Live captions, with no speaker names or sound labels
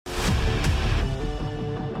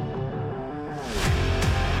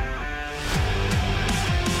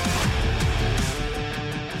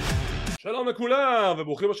שלום לכולם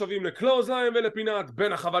וברוכים השבים לקלוזליין ולפינת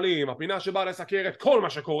בין החבלים, הפינה שבאה לסקר את כל מה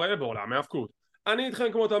שקורה בעולם ההאבקות. אני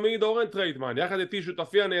איתכם כמו תמיד אורן טריידמן, יחד איתי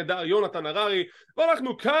שותפי הנהדר יונתן הררי,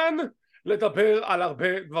 ואנחנו כאן לדבר על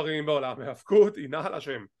הרבה דברים בעולם ההאבקות. הנה על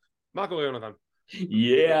השם. מה קורה יונתן? Yeah.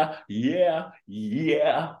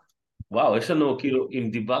 וואו, יש לנו כאילו, אם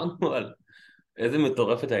דיברנו על איזה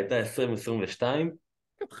מטורפת הייתה 2022,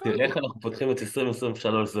 תראה איך התחלנו. אנחנו פותחים את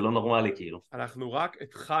 2023, זה לא נורמלי כאילו. אנחנו רק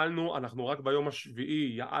התחלנו, אנחנו רק ביום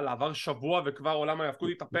השביעי, יאללה, עבר שבוע וכבר עולם ההאבקות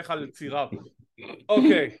התהפך על ציריו.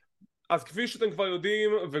 אוקיי. אז כפי שאתם כבר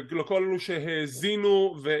יודעים, ולכל אלו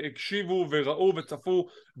שהאזינו והקשיבו וראו וצפו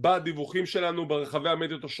בדיווחים שלנו ברחבי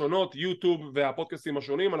המדיות השונות, יוטיוב והפודקאסטים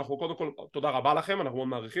השונים, אנחנו קודם כל תודה רבה לכם, אנחנו מאוד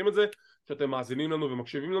מעריכים את זה שאתם מאזינים לנו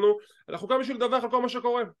ומקשיבים לנו. אנחנו גם בשביל לדווח על כל מה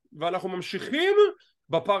שקורה, ואנחנו ממשיכים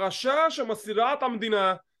בפרשה שמסעירה את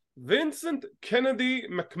המדינה. וינסנט קנדי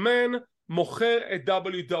מקמהון מוכר את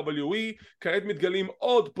WWE. כעת מתגלים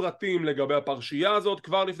עוד פרטים לגבי הפרשייה הזאת.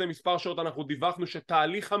 כבר לפני מספר שעות אנחנו דיווחנו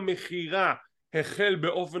שתהליך המכירה החל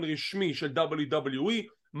באופן רשמי של WWE.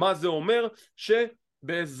 מה זה אומר?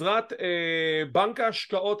 שבעזרת בנק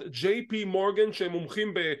ההשקעות JP מורגן, שהם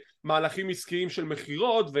מומחים במהלכים עסקיים של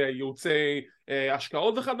מכירות וייעוצי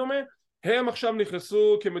השקעות וכדומה, הם עכשיו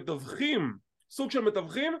נכנסו כמתווכים, סוג של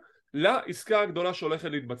מתווכים לעסקה הגדולה שהולכת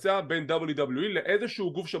להתבצע בין WWE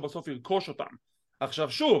לאיזשהו גוף שבסוף ירכוש אותם.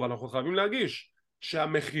 עכשיו שוב, אנחנו חייבים להגיש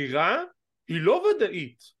שהמכירה היא לא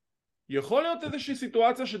ודאית. יכול להיות איזושהי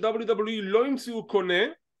סיטואציה ש-WWE לא ימצאו קונה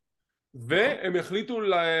והם יחליטו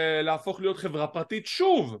להפוך להיות חברה פרטית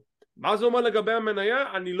שוב. מה זה אומר לגבי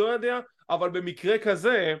המניה? אני לא יודע, אבל במקרה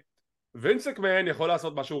כזה וינס מקמהון יכול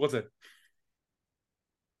לעשות מה שהוא רוצה.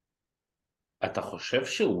 אתה חושב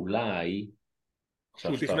שאולי...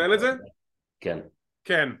 שהוא עכשיו שאתה... תכנן את זה? כן.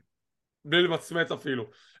 כן. בלי למצמץ אפילו.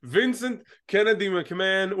 וינסנט קנדי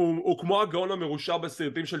מקמהון הוא כמו הגאון המרושע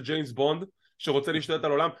בסרטים של ג'יימס בונד שרוצה להשתלט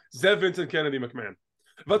על עולם. זה וינסנט קנדי מקמהון.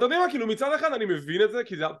 ואתה יודע מה, כאילו מצד אחד אני מבין את זה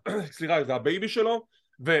כי זה, סליחה, זה הבייבי שלו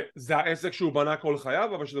וזה העסק שהוא בנה כל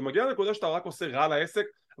חייו, אבל כשזה מגיע לנקודה שאתה רק עושה רע לעסק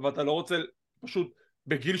ואתה לא רוצה פשוט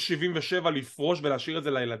בגיל 77 לפרוש ולהשאיר את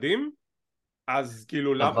זה לילדים, אז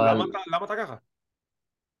כאילו אבל, למה אתה ככה?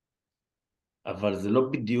 אבל זה לא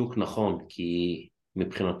בדיוק נכון, כי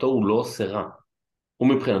מבחינתו הוא לא עושה רע. הוא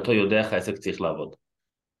מבחינתו יודע איך העסק צריך לעבוד.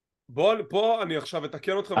 בוא פה אני עכשיו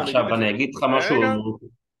אתקן אותך ואני אגיד עכשיו לך אני אגיד לך משהו, רגע,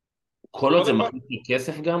 כל עוד זה קודם כל מכניס לי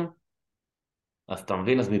כסף גם, אז אתה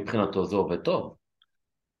מבין, אז מבחינתו זה עובד טוב.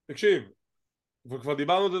 תקשיב, וכבר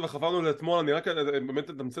דיברנו על זה וחפרנו על זה אתמול, אני רק באמת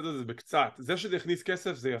אתמצת את זה בקצת. זה שזה הכניס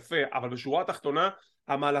כסף זה יפה, אבל בשורה התחתונה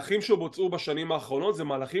המהלכים שבוצעו בשנים האחרונות זה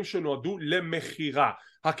מהלכים שנועדו למכירה.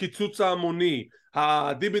 הקיצוץ ההמוני,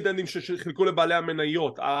 הדיבידנדים שחילקו לבעלי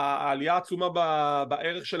המניות, העלייה העצומה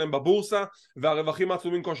בערך שלהם בבורסה והרווחים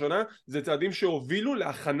העצומים כל שנה, זה צעדים שהובילו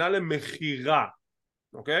להכנה למכירה.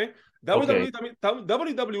 אוקיי? אוקיי.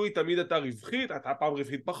 WWE תמיד הייתה רווחית, הייתה פעם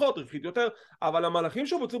רווחית פחות, רווחית יותר, אבל המהלכים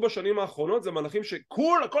שבוצעו בשנים האחרונות זה מהלכים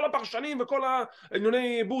שכל הפרשנים וכל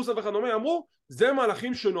הענייני בורסה וכדומה אמרו זה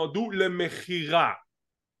מהלכים שנועדו למכירה,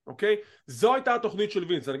 אוקיי? זו הייתה התוכנית של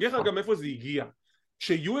וינס. אני אגיד לך גם איפה זה הגיע.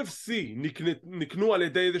 כש-UFC נקנו על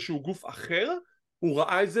ידי איזשהו גוף אחר, הוא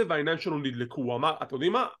ראה את זה והעיניים שלו נדלקו, הוא אמר, אתם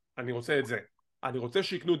יודעים מה? אני רוצה את זה, אני רוצה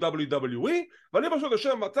שיקנו WWE ואני פשוט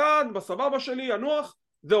יושב בצד, בסבבה שלי, הנוח,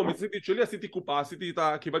 זהו, מציתי את שלי, עשיתי קופה,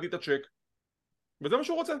 קיבלתי את הצ'ק וזה מה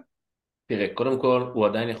שהוא רוצה. תראה, קודם כל הוא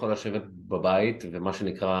עדיין יכול לשבת בבית ומה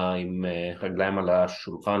שנקרא עם רגליים על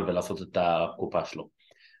השולחן ולעשות את הקופה שלו.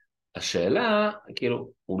 השאלה,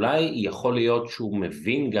 כאילו, אולי יכול להיות שהוא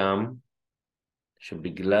מבין גם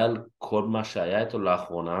שבגלל כל מה שהיה איתו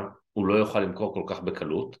לאחרונה הוא לא יוכל למכור כל כך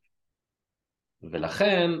בקלות,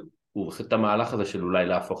 ולכן הוא עושה את המהלך הזה של אולי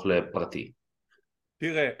להפוך לפרטי.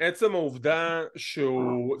 תראה, עצם העובדה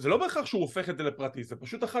שהוא, זה לא בהכרח שהוא הופך את זה לפרטי, זה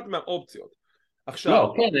פשוט אחת מהאופציות. עכשיו,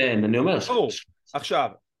 לא, כן, אני אומר ברור, עכשיו,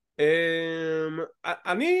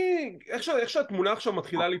 אני, איך שהתמונה עכשיו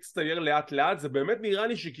מתחילה להצטייר לאט לאט, זה באמת נראה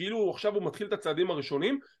לי שכאילו עכשיו הוא מתחיל את הצעדים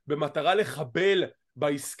הראשונים במטרה לחבל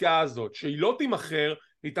בעסקה הזאת, שהיא לא תימכר,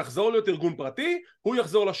 היא תחזור להיות ארגון פרטי, הוא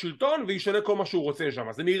יחזור לשלטון וישנה כל מה שהוא רוצה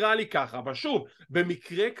שם. זה נראה לי ככה, אבל שוב,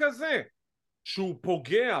 במקרה כזה שהוא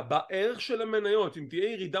פוגע בערך של המניות, אם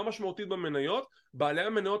תהיה ירידה משמעותית במניות, בעלי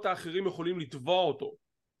המניות האחרים יכולים לתבוע אותו,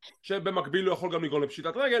 שבמקביל הוא יכול גם לגרום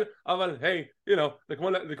לפשיטת רגל, אבל היי,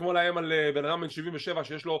 זה כמו להם על בן אדם בן 77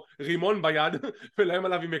 שיש לו רימון ביד ולהם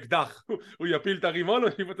עליו עם אקדח, הוא יפיל את הרימון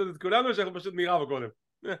או שיפוצץ את כולנו שאנחנו פשוט נראה בקודם.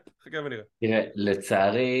 חכה ונראה. תראה,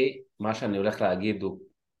 לצערי, מה שאני הולך להגיד הוא,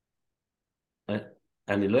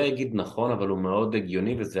 אני לא אגיד נכון, אבל הוא מאוד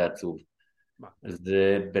הגיוני וזה עצוב. מה?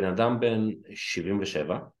 זה בן אדם בן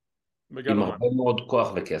 77, עם מגלומן. הרבה מאוד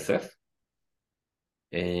כוח וכסף,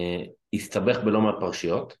 הסתבך בלא מעט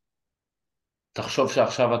פרשיות, תחשוב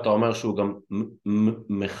שעכשיו אתה אומר שהוא גם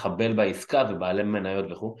מחבל בעסקה ובעלי מניות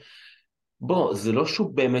וכו', בוא, זה לא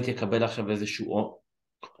שהוא באמת יקבל עכשיו איזשהו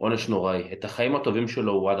עונש נוראי, את החיים הטובים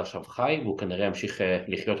שלו הוא עד עכשיו חי, והוא כנראה ימשיך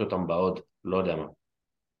לחיות אותם בעוד, לא יודע מה,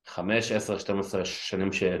 5, 10, 12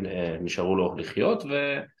 שנים שנשארו לו לחיות,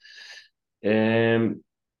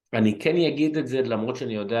 ואני כן אגיד את זה למרות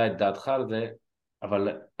שאני יודע את דעתך על זה,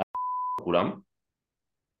 אבל כולם,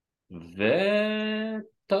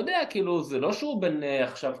 ואתה יודע, כאילו, זה לא שהוא בן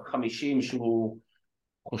עכשיו 50 שהוא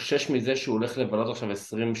חושש מזה שהוא הולך לבלות עכשיו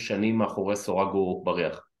 20 שנים מאחורי סורג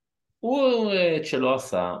ובריח. הוא את שלו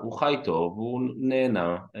עשה, הוא חי טוב, הוא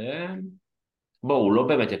נהנה, בוא, הוא לא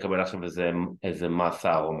באמת יקבל עכשיו איזה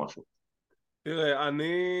מאסר או משהו. תראה,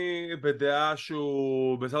 אני בדעה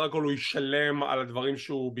שהוא בסך הכל הוא ישלם על הדברים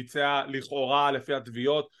שהוא ביצע לכאורה לפי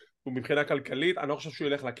התביעות ומבחינה כלכלית. אני לא חושב שהוא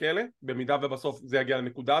ילך לכלא במידה ובסוף זה יגיע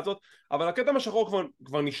לנקודה הזאת, אבל הקטע השחור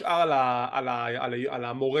כבר נשאר על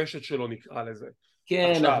המורשת שלו, נקרא לזה.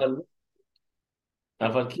 כן, עכשיו, כן.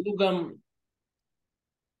 אבל כאילו גם,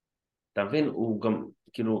 אתה מבין, הוא גם,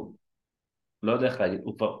 כאילו, לא יודע איך להגיד,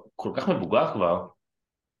 הוא כבר כל כך מבוגר כבר,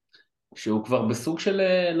 שהוא כבר בסוג של,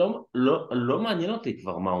 לא מעניין אותי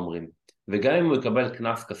כבר מה אומרים. וגם אם הוא יקבל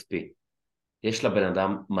קנס כספי, יש לבן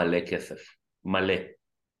אדם מלא כסף, מלא.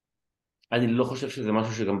 אני לא חושב שזה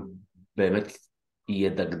משהו שגם באמת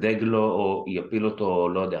ידגדג לו או יפיל אותו,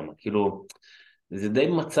 לא יודע מה, כאילו, זה די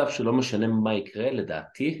מצב שלא משנה מה יקרה,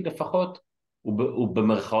 לדעתי לפחות, הוא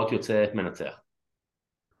במרכאות יוצא מנצח.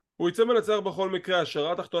 הוא יצא מנצח בכל מקרה.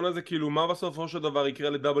 השורה התחתונה זה כאילו מה בסופו של דבר יקרה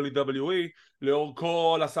ל-WWE לאור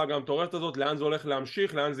כל הסאגה המטורפת הזאת, לאן זה הולך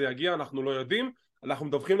להמשיך, לאן זה יגיע, אנחנו לא יודעים. אנחנו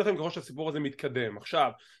מדווחים לכם ככל שהסיפור הזה מתקדם.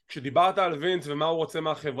 עכשיו, כשדיברת על וינס ומה הוא רוצה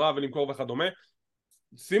מהחברה ולמכור וכדומה,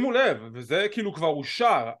 שימו לב, וזה כאילו כבר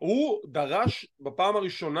אושר, הוא דרש בפעם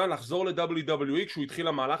הראשונה לחזור ל-WWE כשהוא התחיל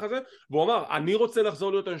המהלך הזה, והוא אמר, אני רוצה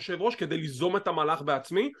לחזור להיות היושב ראש כדי ליזום את המהלך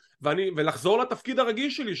בעצמי, ולחזור לתפקיד הרגיל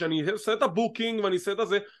שלי, שאני אעשה את הבוקינג ואני אעשה את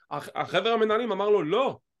זה. החבר המנהלים אמר לו,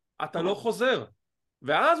 לא, אתה לא חוזר.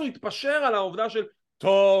 ואז הוא התפשר על העובדה של,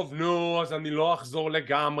 טוב, נו, אז אני לא אחזור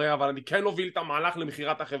לגמרי, אבל אני כן אוביל את המהלך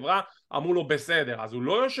למכירת החברה. אמרו לו, בסדר, אז הוא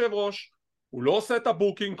לא יושב ראש, הוא לא עושה את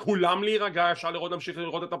הבוקינג, כולם להירגע, אפשר להמשיך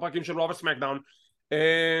לראות את הפרקים של רו וסמקדאון,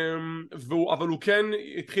 אבל הוא כן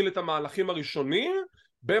התחיל את המהלכים הראשונים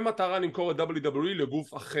במטרה למכור את WWE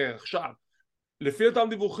לגוף אחר. עכשיו, לפי אותם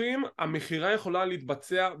דיווחים, המכירה יכולה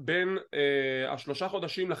להתבצע בין 3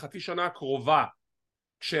 חודשים לחצי שנה הקרובה,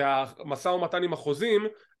 כשהמשא ומתן עם החוזים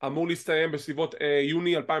אמור להסתיים בסביבות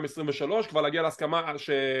יוני 2023, כבר להגיע להסכמה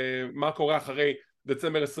שמה קורה אחרי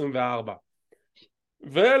דצמבר 24.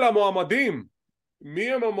 ולמועמדים,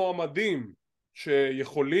 מי הם המועמדים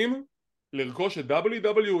שיכולים לרכוש את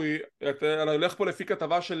WWE? אני הולך פה לפי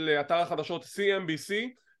כתבה של אתר החדשות CNBC,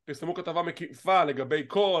 פרסמו כתבה מקיפה לגבי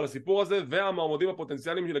כל הסיפור הזה והמועמדים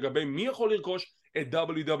הפוטנציאליים לגבי מי יכול לרכוש את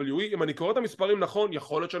WWE. אם אני קורא את המספרים נכון,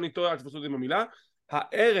 יכול להיות שאני טועה, אל תפסו אותי במילה.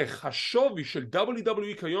 הערך, השווי של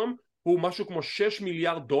WWE כיום הוא משהו כמו $6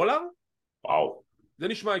 מיליארד. וואו. זה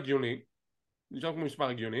נשמע הגיוני, נשמע כמו מספר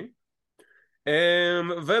הגיוני.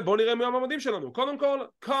 ובואו נראה מי המועמדים שלנו. קודם כל,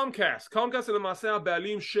 קומקאסט זה למעשה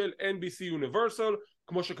הבעלים של NBC Universal,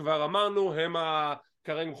 כמו שכבר אמרנו, הם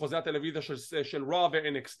כרגע חוזי הטלוויזיה של Raw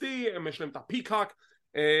ו-NXT, יש להם את הפיקאק,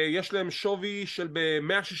 יש להם שווי של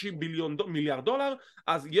ב-$160 מיליארד,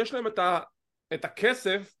 אז יש להם את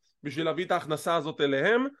הכסף בשביל להביא את ההכנסה הזאת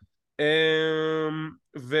אליהם,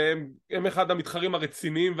 והם אחד המתחרים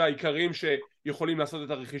הרציניים והעיקריים שיכולים לעשות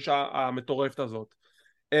את הרכישה המטורפת הזאת.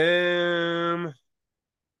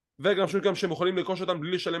 וגם שהם יכולים לרכוש אותם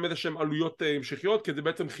בלי לשלם איזה שהם עלויות המשכיות, כי זה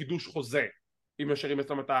בעצם חידוש חוזה אם משאירים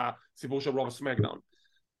אצלם את הסיפור של רו וסמקדאון.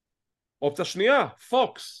 אופציה שנייה,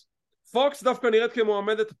 פוקס דווקא נראית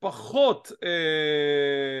כמועמדת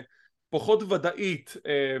פחות ודאית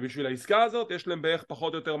בשביל העסקה הזאת. יש להם בערך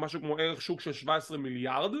פחות או יותר משהו כמו ערך שוק של 17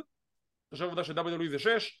 מיליארד. עכשיו עובדה ש-WWE זה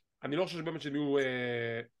 6, אני לא חושב שבאמת שהם יהיו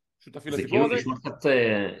שותפים לסיפור הזה. זה כאילו נשמע קצת,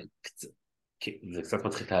 זה קצת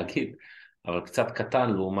מצחיק להגיד, אבל קצת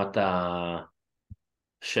קטן לעומת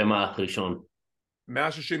השם הראשון.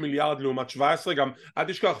 160 מיליארד לעומת 17, גם אל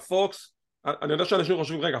תשכח פוקס, אני יודע שאנשים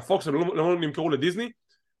חושבים רגע, פוקס הם לא נמכרו לדיזני.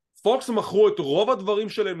 פוקס מכרו את רוב הדברים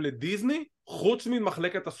שלהם לדיזני חוץ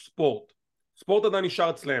ממחלקת הספורט. ספורט עדיין נשאר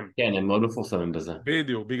אצלם. כן, הם מאוד מפורסמים בזה.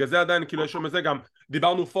 בדיוק, בגלל זה עדיין כאילו יש שם איזה, גם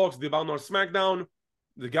דיברנו פוקס, דיברנו על סמאקדאון,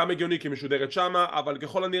 זה גם הגיוני כי משודרת שמה, אבל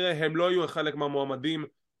ככל הנראה הם לא יהיו חלק מהמועמדים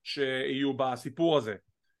שיהיו בסיפור הזה.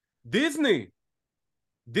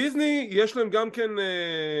 דיזני יש להם גם כן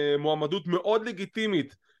מועמדות מאוד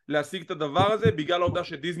לגיטימית להשיג את הדבר הזה בגלל העובדה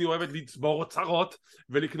שדיסני אוהבת לצבור אוצרות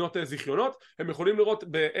ולקנות זיכיונות. הם יכולים לראות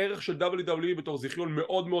בערך של WWE בתור זיכיון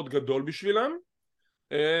מאוד מאוד גדול בשבילם,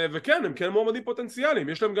 וכן, הם כן מועמדים פוטנציאליים.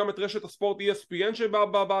 יש להם גם את רשת הספורט ESPN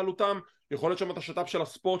שבבעלותם, יכול להיות שם את השת"פ של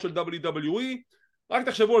הספורט של WWE. רק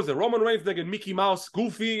תחשבו על זה, רומן ריינס נגד מיקי מאוס,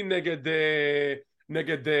 גופי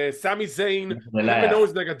נגד סמי זיין, קווין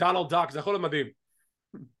אוונס נגד דונלד דאק, זה יכול להיות מדהים.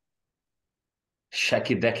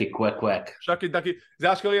 שקי דקי קוואק קוואק. שקי דקי,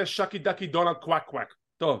 זה אשכרה יהיה שקי דקי דונלד קוואק קוואק.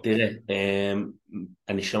 טוב. תראה,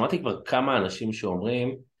 אני שמעתי כבר כמה אנשים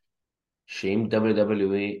שאומרים שאם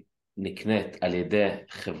WWE נקנית על ידי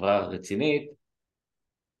חברה רצינית,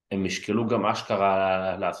 הם ישקלו גם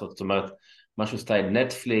אשכרה לעשות, זאת אומרת, משהו סטייל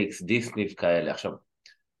נטפליקס, דיסני וכאלה. עכשיו,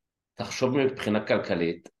 תחשוב מבחינה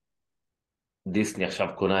כלכלית, דיסני עכשיו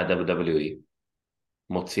קונה את WWE,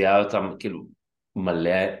 מוציאה אותם, כאילו,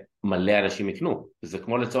 מלא אנשים יקנו. זה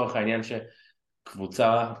כמו לצורך העניין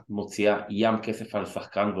שקבוצה מוציאה ים כסף על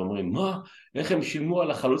שחקן ואומרים, מה? איך הם שילמו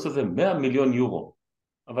על החלוץ הזה 100 מיליון יורו?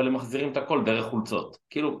 אבל הם מחזירים את הכל דרך חולצות.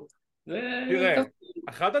 כאילו, תראה,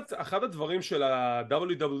 אחד הדברים של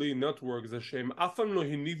ה-WWE Network זה שהם אף פעם לא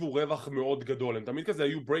הניבו רווח מאוד גדול, הם תמיד כזה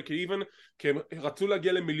היו break even, כי הם רצו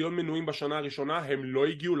להגיע למיליון מנויים בשנה הראשונה, הם לא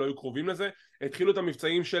הגיעו, לא היו קרובים לזה, התחילו את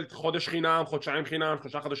המבצעים של חודש חינם, חודשיים חינם,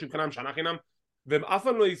 3 חודשים חינם, שנה חינם, והם אף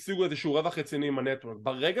פעם לא השיגו איזשהו רווח רציני עם הנטוורק.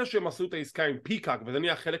 ברגע שהם עשו את העסקה עם פיקאק, וזה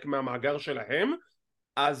נהיה חלק מהמאגר שלהם,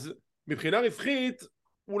 אז מבחינה רווחית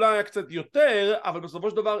אולי היה קצת יותר, אבל בסופו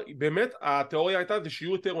של דבר באמת התיאוריה הייתה זה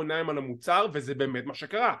שיהיו יותר עיניים על המוצר, וזה באמת מה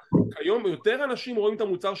שקרה. כיום יותר אנשים רואים את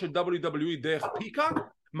המוצר של WWE דרך פיקאק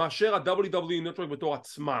מאשר ה-WWE Network בתור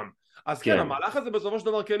עצמם. אז כן, המהלך הזה בסופו של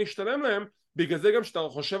דבר כן ישתלם להם, בגלל זה גם שאתה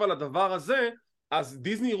חושב על הדבר הזה, אז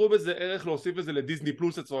דיסני יראו בזה ערך להוסיף את זה לדיסני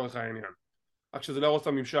פלוס לצורך העניין, רק שזה לא ירוץ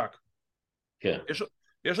לממשק. כן.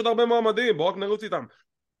 יש עוד הרבה מועמדים, בואו רק נרוץ איתם.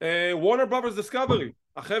 וורנר ברודרס דיסקאברי,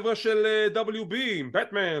 החבר'ה של WB,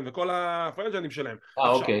 בטמן וכל הפרנצ'ייזים שלהם.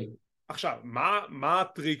 אוקיי. עכשיו, מה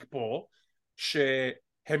הטריק פה?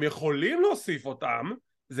 שהם יכולים להוסיף אותם,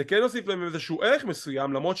 זה כן להוסיף להם איזשהו ערך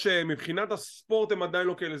מסוים, למרות שמבחינת הספורט הם עדיין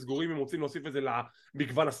לא כאלה סגורים, הם רוצים להוסיף את זה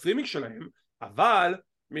למגוון הסטרימינג שלהם, אבל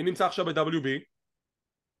מי נמצא עכשיו ב-WB?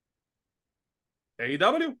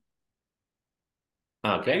 AEW.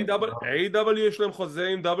 כן? AEW יש להם חוזה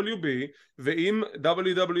עם WB, ואם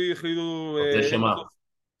WWE החליטו,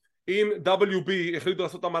 אם WB החליטו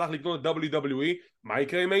לעשות את המהלך לקנות את WWE, מה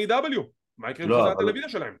יקרה עם AEW? מה יקרה עם חוזה הטלוויזיה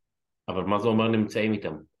שלהם? אבל מה זה אומר נמצאים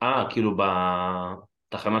איתם? כאילו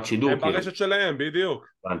בתחנת שידור. הם ברשת שלהם, בדיוק.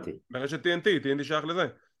 הבנתי. ברשת TNT שייך לזה.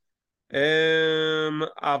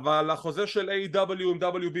 אבל החוזה של AEW עם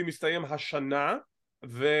WB מסתיים השנה,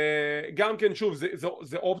 וגם כן שוב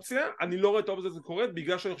זה אופציה, אני לא רואה את האופציה זה קורית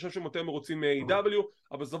בגלל שאני חושב שהם יותר מרוצים מ-AEW,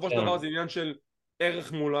 אבל בסופו של דבר זה עניין של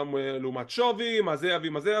ערך לעומת שווי, מה זה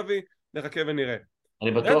יביא, נחכה ונראה.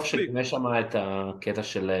 אני בטוח שכנראה שם את הקטע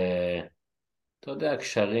של, אתה יודע,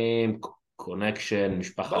 קשרים, קונקשן,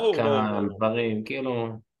 משפחת כאן, דברים,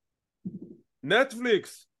 כאילו.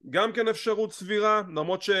 נטפליקס, גם כן אפשרות סבירה,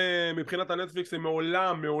 למרות שמבחינת הנטפליקס הם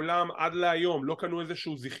מעולם עד להיום לא קנו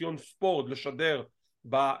איזשהו זיכיון ספורט לשדר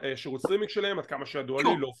בשירות סטרימינג שלהם, עד כמה שידוע לי,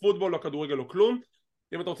 לא פוטבול, לא כדורגל, לא כלום.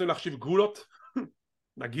 אם אתם רוצים להחשיב גולות,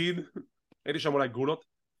 נגיד, הייתי שם אולי גולות.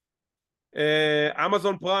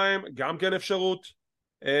 אמזון פריים, גם כן אפשרות,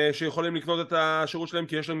 שיכולים לקנות את השירות שלהם,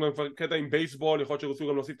 כי יש להם גם קטע עם בייסבול, יכול להיות שרוצים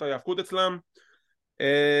גם להוסיף את ההיאבקות אצלם.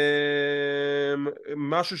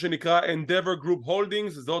 משהו שנקרא Endeavor Group Holdings,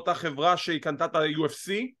 זו אותה חברה שהיא קנתה את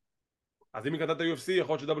ה-UFC, אז אם היא קנתה את ה-UFC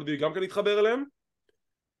יכול להיות ש-WD גם כן יתחבר אליהם.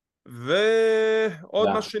 ועוד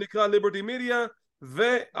משהו שנקרא Liberty Media,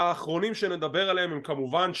 והאחרונים שנדבר עליהם הם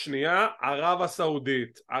כמובן שנייה, ערב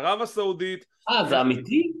הסעודית. ערב הסעודית זה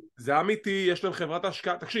אמיתי? זה אמיתי, יש להם חברת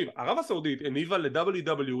השקעה. תקשיב, ערב הסעודית הניבה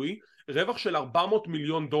ל-WWE רווח של $400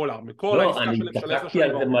 מיליון מכל העסקה שלהם. אני התעקפתי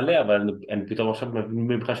על זה מלא, אבל אני פתאום עכשיו מבין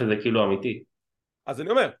ממך שזה כאילו אמיתי. אז אני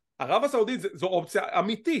אומר, ערב הסעודית זו אופציה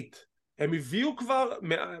אמיתית. הם הביאו כבר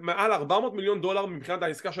מעל $400 מיליון מבחינת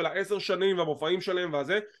העסקה של 10 שנים והמופעים שלהם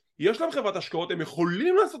והזה. יש להם חברת השקעות, הם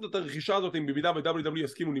יכולים לעשות את הרכישה הזאת אם במידה ו-WWE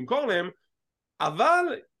יסכימו למכור להם, אבל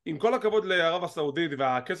עם כל הכבוד לערב הסעודית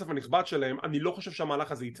והכסף הנכבד שלהם, אני לא חושב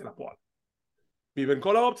שהמהלך הזה יצא לפועל. מבין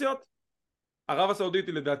כל האופציות, ערב הסעודית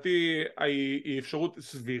היא לדעתי היא אפשרות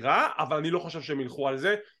סבירה, אבל אני לא חושב שהם ילכו על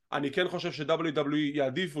זה. אני כן חושב ש-WWE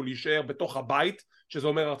יעדיפו להישאר בתוך הבית, שזה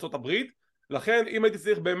אומר ארצות הברית. לכן אם הייתי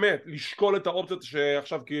צריך באמת לשקול את האופציות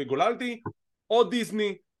שעכשיו גוללתי, או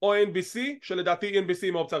דיסני או NBC, שלדעתי NBC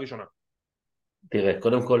היא האופציה הראשונה. תראה,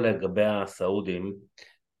 קודם כל לגבי הסעודים,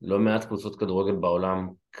 לא מעט קבוצות כדורגל בעולם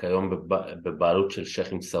כיום בבעלות של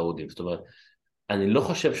שייחים סעודים. זאת אומרת, אני לא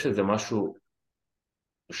חושב שזה משהו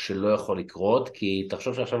שלא יכול לקרות, כי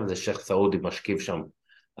תחשוב שעכשיו איזה שייח סעודי משכיב שם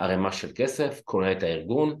ערימה של כסף, קונה את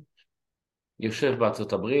הארגון, יושב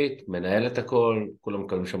בארצות הברית, מנהל את הכל, כולם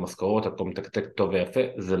מקבלים שם משכורות, הכל מתקתק טוב ויפה,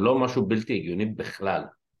 זה לא משהו בלתי הגיוני בכלל,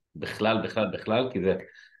 בכלל, כי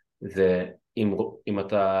זה אם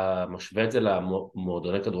אתה משווה את זה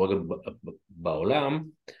למועדוני כדורגל בעולם,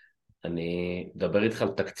 אני מדבר איתך על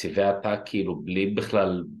תקציבי עתק, כאילו בלי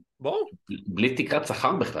בכלל, בואו. בלי תקרת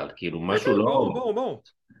שכר בכלל, כאילו כן, משהו כן, לא... בואו.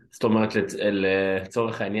 זאת אומרת,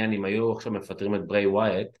 לצורך העניין, אם היו עכשיו מפטרים את ברי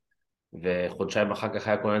ווייט, וחודשיים אחר כך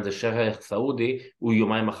היה קונה את זה שייח סעודי, הוא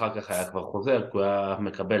יומיים אחר כך היה כבר חוזר, כי הוא היה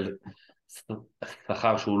מקבל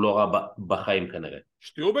שכר שהוא לא רע בחיים כנראה.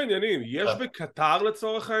 שתהיו בעניינים, יש בקטר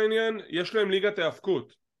לצורך העניין, יש להם ליגת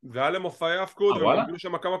ההאבקות, והיה להם מופעי האבקות, והם הביאו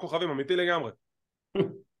שם כמה כוכבים, אמיתי לגמרי.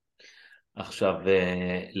 עכשיו,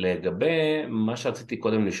 לגבי מה שרציתי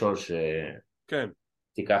קודם לשאול, כן.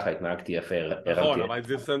 ככה התנהגתי יפה, נכון, אבל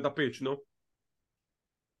זה סנט הפיץ', נו.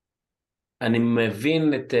 אני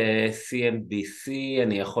מבין את CNBC,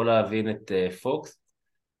 אני יכול להבין את פוקס.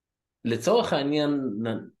 לצורך העניין,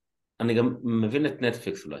 אני גם מבין את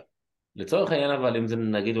נטפליקס אולי. לצורך העניין, אבל אם זה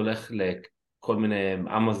נגיד הולך לכל מיני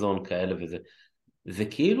אמזון כאלה וזה, זה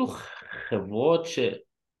כאילו חברות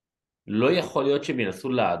שלא יכול להיות שהם ינסו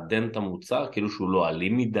לעדן את המוצר, כאילו שהוא לא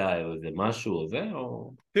אלים מדי או איזה משהו או זה,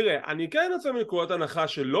 או... תראה, אני כן יוצא מנקודת הנחה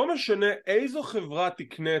שלא משנה איזו חברה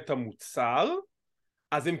תקנה את המוצר,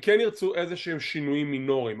 אז הם כן ירצו איזה שהם שינויים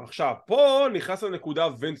מינוריים. עכשיו, פה נכנס לנקודה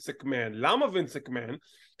וינס מקמהון. למה וינס מקמהון?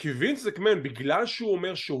 כי וינס מקמהון, בגלל שהוא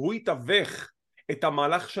אומר שהוא יתווך את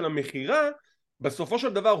המהלך של המחירה, בסופו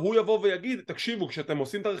של דבר הוא יבוא ויגיד, תקשיבו, כשאתם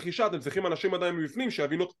עושים את הרכישה, אתם צריכים אנשים עדיין מבפנים,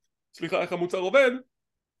 שיבינו, סליחה, איך המוצר עובד,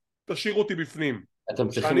 תשאירו אותי בפנים. אתם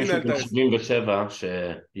צריכים מישהו בן 77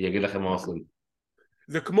 שיגיד לכם מה עושים.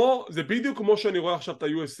 זה בדיוק כמו שאני רואה עכשיו את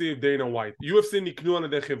ה-UFC דיינה ווייט. UFC נקנו על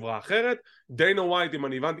ידי חברה אחרת, דיינה ווייט,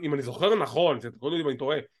 אם אני זוכר נכון, זה תקנו לי אם אני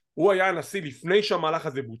טועה, הוא היה הנשיא לפני שהמהלך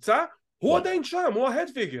הזה בוצע, הוא עדיין שם, הוא ההד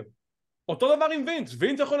פיגר. אותו דבר עם וינס,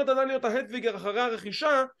 וינס יכול להיות עדיין להיות ההד פיגר אחרי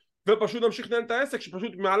הרכישה, ופשוט להמשיך לנהל את העסק,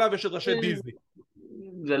 שפשוט מעליו יש את ראשי דיזני.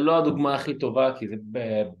 זה לא הדוגמה הכי טובה, כי זה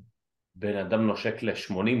בן אדם נושק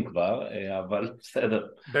ל-80 כבר, אבל בסדר.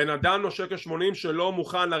 בן אדם נושק ל-80 שלא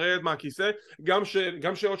מוכן לרדת מהכיסא,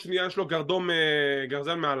 גם שעוד שנייה יש לו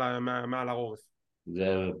גרזן מעל הרורס.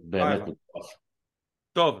 זה באמת מטורף.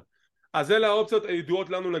 טוב, אז אלה האופציות הידועות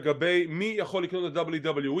לנו לגבי מי יכול לקנות את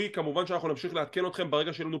WWE. כמובן שאנחנו נמשיך לעדכן אתכם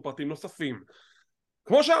ברגע שיהיו לנו פרטים נוספים.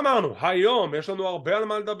 כמו שאמרנו, היום יש לנו הרבה על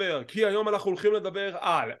מה לדבר, כי היום אנחנו הולכים לדבר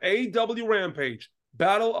על AW Rampage,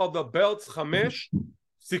 Battle of the Belts 5,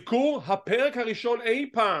 סיקור הפרק הראשון אי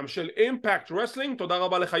פעם של אימפקט רסלינג, תודה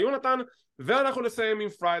רבה לך יונתן, ואנחנו נסיים עם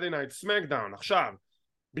Friday Night SmackDown. עכשיו,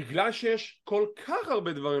 בגלל שיש כל כך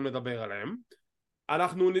הרבה דברים לדבר עליהם,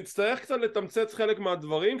 אנחנו נצטרך קצת לתמצץ חלק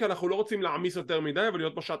מהדברים, כי אנחנו לא רוצים להעמיס יותר מדי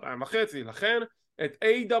ולהיות פה שעתיים וחצי. לכן את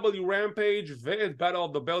AW Rampage ואת Battle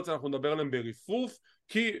of the Belts אנחנו נדבר עליהם בריפוף,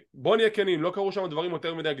 כי בוא נהיה כנים, לא קרו שם דברים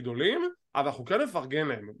יותר מדי גדולים, אבל אנחנו כן נפרגן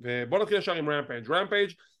להם. ובוא נתחיל ישר עם Rampage.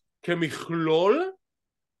 Rampage כמכלול,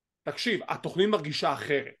 תקשיב, התוכנית מרגישה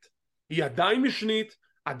אחרת. היא עדיין משנית,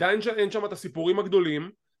 עדיין אין שם את הסיפורים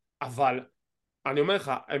הגדולים, אבל אני אומר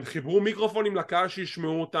לך, הם חיברו מיקרופונים לקהל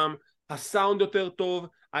שישמעו אותם, הסאונד יותר טוב,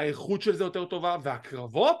 האיכות של זה יותר טובה,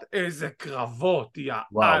 והקרבות, איזה קרבות, יא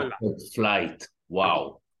אללה. וואו, פלייט,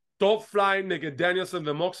 וואו. טופ פלייט נגד דניאלסון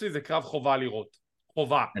ומוקסלי, זה קרב חובה לראות.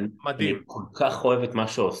 חובה, מדהים. אני כל כך אוהב את מה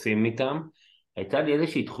שעושים איתם. הייתה לי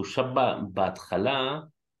איזושהי תחושה בהתחלה,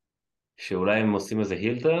 שאולי הם עושים איזה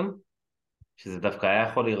הילטרן, שזה דווקא היה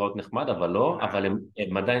יכול להיראות נחמד, אבל לא, אבל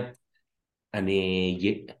הם עדיין, אני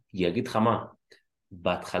אגיד לך מה,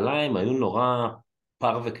 בהתחלה הם היו נורא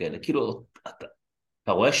פר וכאלה, כאילו,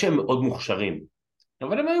 אתה רואה שהם מאוד מוכשרים,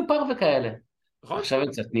 אבל הם היו פר וכאלה. נכון? עכשיו הם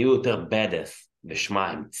קצת נהיו יותר בדס, ושמע,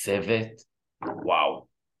 הם צוות, וואו.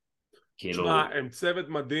 כאילו, שמע, הם צוות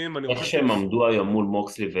מדהים, איך שהם עמדו היום מול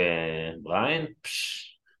מוקסלי ובריין,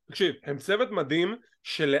 תקשיב, הם צוות מדהים,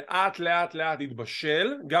 שלאט לאט לאט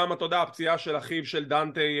התבשל, גם אתה יודע הפציעה של אחיו של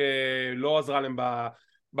דנטי לא עזרה להם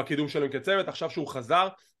בקידום שלהם כצוות, עכשיו שהוא חזר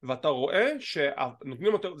ואתה רואה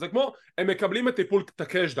שנותנים אותו, זה כמו הם מקבלים את טיפול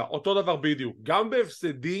תקשדה, אותו דבר בדיוק, גם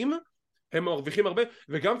בהפסדים הם מרוויחים הרבה,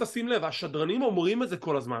 וגם תשים לב השדרנים אומרים את זה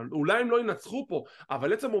כל הזמן, אולי הם לא ינצחו פה,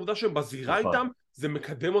 אבל עצם העובדה שהם בזירה איתם זה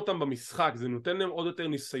מקדם אותם במשחק, זה נותן להם עוד יותר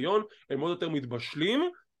ניסיון, הם עוד יותר מתבשלים.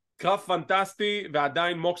 קרב פנטסטי,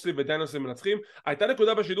 ועדיין מוקסלי ודניאלסון מנצחים. הייתה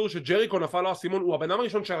נקודה בשידור שג'ריקו נפל לו הסימון, הוא הבן אדם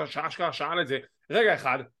הראשון שאל את זה רגע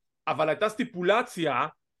אחד, אבל הייתה סטיפולציה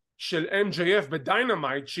של MJF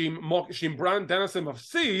בדיינמייט שעם בריאן דניאלסון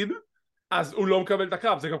מפסיד, אז הוא לא מקבל את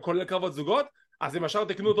הקרב, זה גם כולל קרבות זוגות, אז אם ישר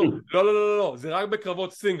תקנו אותו, לא לא לא לא, זה רק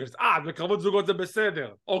בקרבות סינגלס, בקרבות זוגות זה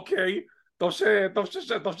בסדר, אוקיי, טוב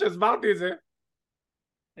שהסברתי את זה.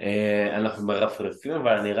 אנחנו מרפרפים,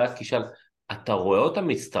 אבל אני רק אשאל, אתה רואה אותם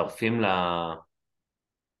מצטרפים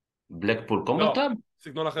לבלקפול לא, קומבטאם?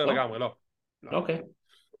 סגנון אחר לא? לגמרי, לא. אוקיי.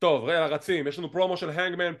 טוב, רצים, יש לנו פרומו של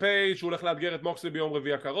הנגמן פייג' שהוא הולך לאתגר את מוקסלי ביום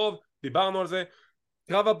רביעי הקרוב, דיברנו על זה.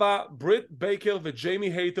 קרב הבא, ברית בייקר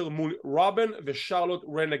וג'יימי הייטר מול רובן ושרלוט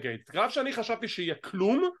רנגייד. קרב שאני חשבתי שיהיה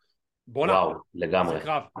כלום, בוא'נה, וואו, לגמרי. זה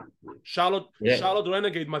קרב. שרלוט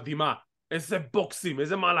רנגייד מדהימה, איזה בוקסים,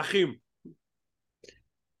 איזה מהלכים.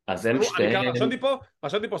 אז הם שתיהן...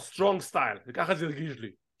 רשמתי פה סטרונג סטייל, וככה זה הרגיש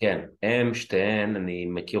לי. כן, הם שתיהן, אני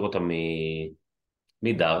מכיר אותם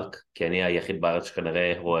מדארק, כי אני היחיד בארץ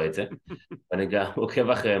שכנראה רואה את זה. אני גם עוקב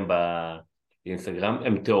אחריהם באינסטגרם,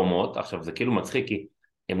 הם תאומות, עכשיו זה כאילו מצחיק, כי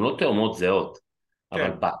הם לא תאומות זהות, אבל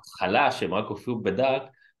כן. בהתחלה שהם רק הופיעו בדארק,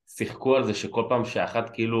 שיחקו על זה שכל פעם שאחת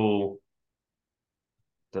כאילו,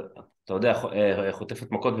 אתה יודע,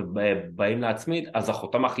 חוטפת מכות ובאים להצמיד, אז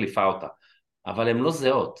אחותה מחליפה אותה. אבל הן לא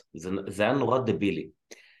זהות, זה היה נורא דבילי.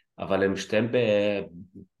 אבל הן שתיהן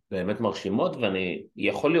באמת מרשימות, ואני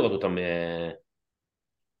יכול לראות אותן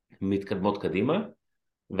מתקדמות קדימה,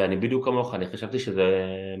 ואני בדיוק כמוך, אני חשבתי שזה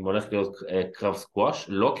הולך להיות קרב סקווש,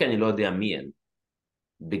 לא כי אני לא יודע מי הן,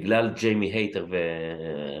 בגלל ג'יימי הייטר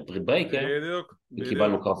וברית בייקר,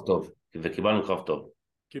 וקיבלנו קרב טוב.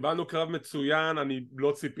 קיבלנו קרב מצוין, אני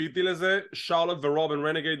לא ציפיתי לזה. שרלוט ורובן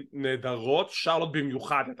רנגייד נהדרות, שרלוט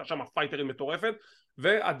במיוחד, הייתה שם פייטרית מטורפת,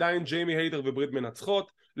 ועדיין ג'יימי הייטר וברית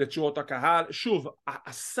מנצחות לתשואות הקהל. שוב,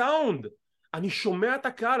 הסאונד, אני שומע את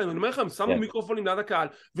הקהל, אני אומר לך, הם שמו מיקרופונים ליד הקהל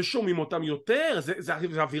ושומעים אותם יותר,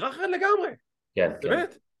 זה אווירה אחרת לגמרי. כן,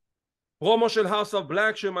 באמת. פרומו של House of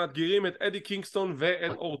Black שמאתגרים את אדי קינגסטון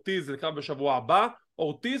ואת אורטיז לקרב בשבוע הבא.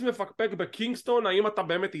 אורטיז מפקפק בקינגסטון, האם אתה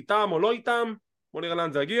באמת איתם או לא איתם? בוא נראה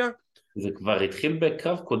לאן זה הגיע. זה כבר התחיל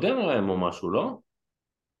בקרב קודם להם או משהו, לא?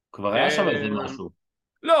 כבר היה שם איזה משהו.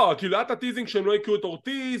 לא, כאילו היה את הטיזינג שהם לא הכירו את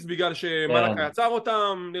אורטיז בגלל שמלאקה יצר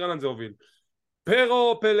אותם, נראה לאן זה הוביל.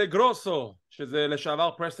 פרו פלגרוסו, שזה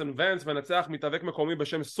לשעבר פרסטון וינס, מנצח מתאבק מקומי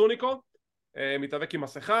בשם סוניקו, מתאבק עם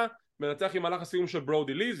מסכה, מנצח עם מהלך הסיום של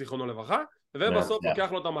ברודי לי, זיכרונו לברכה, ובסוף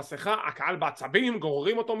לוקח לו את המסכה, הקהל בעצבים,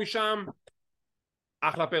 גוררים אותו משם.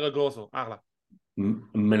 אחלה פלגרוסו, אחלה.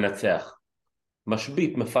 מנצח.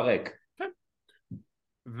 משבית, מפרק. כן.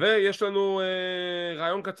 ויש לנו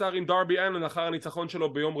רעיון קצר עם דרבי אלן לאחר הניצחון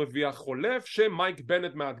שלו ביום רביעי החולף, שמייק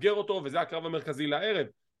בנט מאתגר אותו, וזה הקרב המרכזי לערב.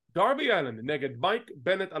 דרבי אלן נגד מייק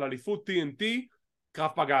בנט על אליפות TNT,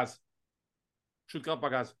 קרב פגז. פשוט קרב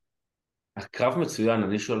פגז. הקרב מצוין,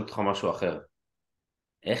 אני שואל אותך משהו אחר.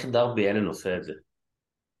 איך דרבי אלן עושה את זה?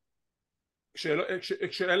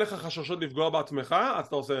 כשאין לך חששות לפגוע בעצמך, אז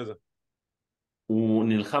אתה עושה את זה. הוא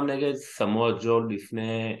נלחם נגד סמואל ג'ו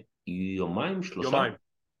לפני יומיים, שלושה? יומיים.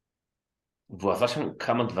 והוא עשה שם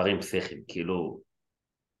כמה דברים פסיכיים, כאילו...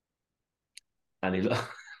 אני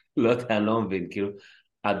לא יודע, אני לא מבין, כאילו...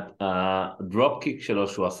 הדרופ קיק שלו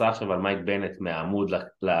שהוא עשה עכשיו על מייק בנט מהעמוד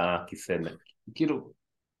לכיסא, כאילו...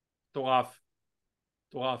 מטורף.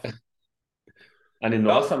 אני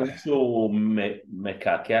נורא שמח שהוא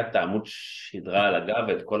מקעקע את העמוד שדרה על הגב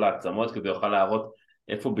ואת כל העצמות כדי יוכל להראות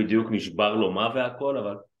איפה בדיוק נשבר לו מה והכל,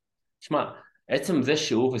 אבל תשמע, עצם זה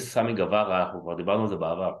שהוא וסמי גברה, אנחנו כבר דיברנו על זה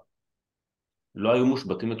בעבר, לא היו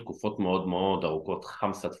מושבתים לתקופות מאוד מאוד ארוכות,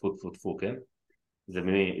 חמסה טפו טפו טפו, כן?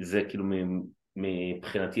 זה כאילו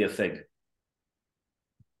מבחינתי הישג.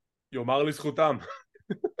 יאמר לזכותם.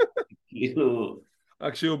 כאילו...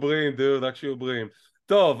 רק שיהיו בריאים, דוד, רק שיהיו בריאים.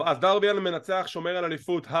 טוב, אז דרבי אלן מנצח, שומר על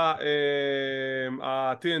אליפות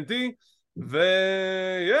ה-TNT,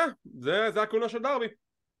 זה הכהונה של דרבי.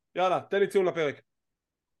 יאללה, תן לי ציון לפרק.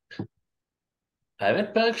 האמת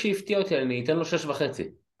פרק שהפתיע אותי, אני אתן לו 6.5.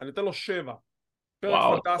 אני אתן לו 7.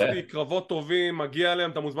 פרק פנטסטי, קרבות טובים, מגיע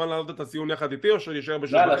להם, אתה מוזמן לעלות את הציון יחד איתי או שישאר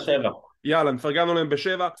ב7? יאללה, 7. יאללה, נפרגנו להם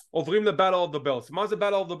ב7, עוברים ל-Battle of the Bells. מה זה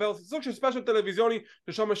Battle of the Bells? סוג של ספיישל טלוויזיוני,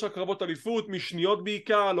 ששם יש קרבות אליפות, משניות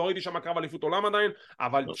בעיקר, לא ראיתי שם קרב אליפות עולם עדיין,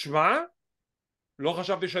 אבל תשמע, לא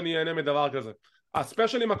חשבתי שאני אהנה מדבר כזה.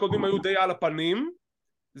 הספיישלים הקודמים היו די על הפנים,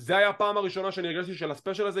 זה היה הפעם הראשונה שאני הרגשתי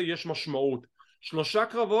שלספיישל הזה יש משמעות. 3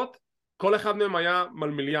 קרבות, כל אחד מהם היה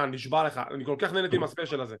מלמיליאן, נשבע לך, אני כל כך נהניתי עם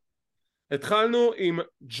הספיישל הזה. התחלנו עם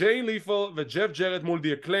ג'יי ליפל וג'ף ג'רד מול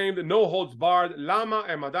The Acclaimed, No Holds Barred. למה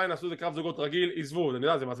הם עדיין עשו את זה קרב זוגות רגיל? עזבו, אני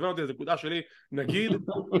יודע, זה מעצבן אותי, זה נקודה שלי, נגיד.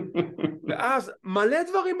 ואז מלא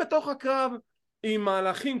דברים בתוך הקרב, עם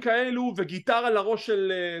מהלכים כאלו וגיטרה לראש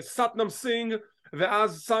של סאטנם סינג,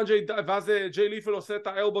 ואז ג'יי ליפל עושה את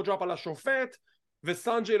האלבו דרופ על השופט,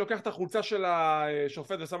 וסנג'י לוקח את החולצה של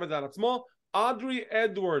השופט ושם את זה על עצמו. אדרי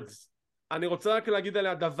אדוורדס, אני רוצה רק להגיד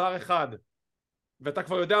עליה דבר אחד, ואתה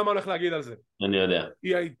כבר יודע מה הולך להגיד על זה. אני יודע.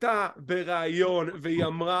 היא הייתה בראיון והיא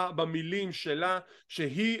אמרה במילים שלה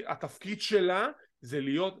שהיא, התפקיד שלה זה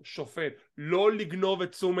להיות שופט, לא לגנוב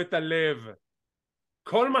את תשומת הלב.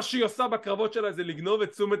 כל מה שהיא עושה בקרבות שלה זה לגנוב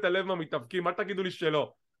את תשומת הלב מהמתאבקים, אל תגידו לי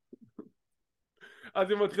שלא. אז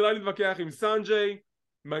היא מתחילה להתווכח עם סנג'י,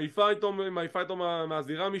 מעיפה איתו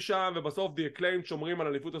מהזירה משם, ובסוף The Acclaimed שומרים על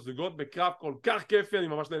אליפות הזוגות בקרב כל כך כיפי, אני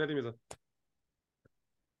ממש נהניתי מזה.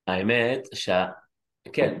 האמת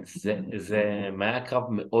כן, זה היה קרב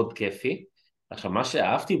מאוד כיפי. עכשיו, מה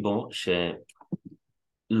שאהבתי בו,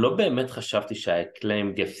 שלא באמת חשבתי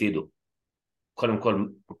שהאקליימד יפסידו. קודם כל,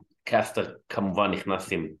 קסטר כמובן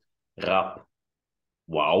נכנס עם ראפ,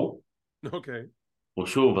 וואו. אוקיי. הוא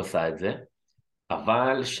שוב עשה את זה.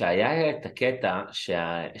 אבל שהיה את הקטע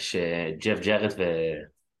שג'ף ג'ארט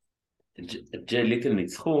וג'יי ליטל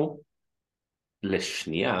ניצחו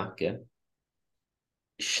לשנייה, כן?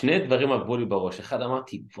 שני דברים עברו לי בראש. אחד,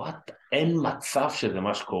 אמרתי, וואט, אין מצב שזה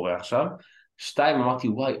מה שקורה עכשיו. שתיים, אמרתי,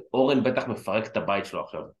 וואי, אורן בטח מפרק את הבית שלו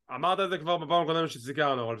עכשיו. אמרת את זה כבר בפעם הקודמת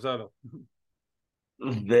שסיקרנו, אבל בסדר.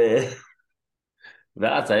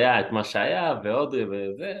 ואז היה את מה שהיה, ועוד,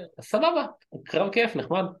 וזה, סבבה, קרב כיף,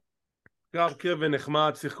 נחמד. קרב כיף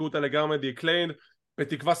ונחמד, שיחקו אותה לגמרי The Acclaimed,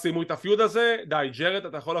 בתקווה סיימו את הפיוד הזה. די, ג'רד,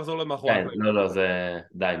 אתה יכול לחזור למאחורי כן, לא, זה,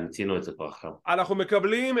 די, ניסינו את זה כבר עכשיו. אנחנו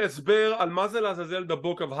מקבלים הסבר על מה זה לעזאזל The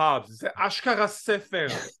Book of Hobbs. זה אשכרה ספר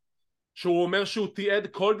שהוא אומר שהוא תיעד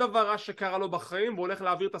כל דבר רע שקרה לו בחיים, והוא הולך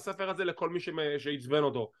להעביר את הספר הזה לכל מי שעצבן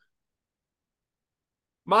אותו.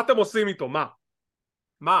 מה אתם עושים איתו?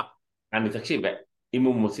 מה? תקשיב, אם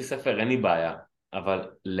הוא מוציא ספר אין לי בעיה, אבל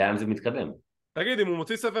לאן זה מתקדם? תגיד, אם הוא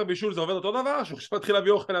מוציא ספר בישול זה עובד אותו דבר? שהוא עכשיו מתחיל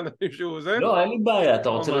להביא אוכל לאנשים שהוא זה? לא, אין לי בעיה, אתה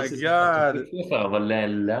רוצה להוציא אומייגאד. ספר, אבל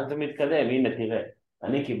לאן זה מתקדם? הנה, תראה,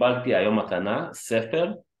 אני קיבלתי היום מתנה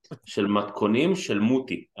ספר של מתכונים של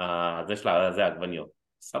מוטי, זה העגבניות.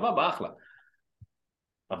 סבבה, אחלה.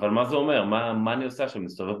 אבל מה זה אומר? מה אני עושה שם?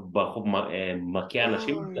 מסתובב ברחוב מכה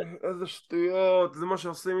אנשים? איזה שטויות, זה מה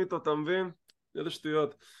שעושים איתו, אתה מבין? איזה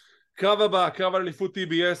שטויות. קרב הבא, קרב על אליפות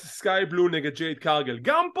TBS, סקאי בלו נגד ג'ייד קרגל.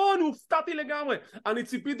 גם פה אני הופתעתי לגמרי. אני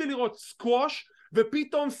ציפיתי לראות סקווש,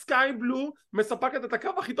 ופתאום סקאי בלו מספקת את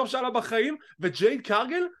הקרב הכי טוב שלה בחיים, וג'ייד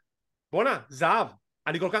קרגל, בואנה, זהב.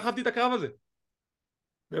 אני כל כך אהבתי את הקרב הזה.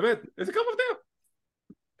 באמת, איזה קרב מפתיע.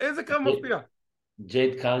 איזה קרב מפתיע.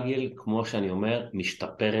 ג'ייד קרגל, כמו שאני אומר,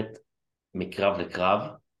 משתפרת מקרב לקרב,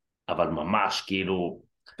 אבל ממש כאילו...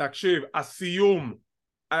 תקשיב, הסיום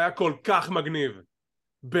היה כל כך מגניב.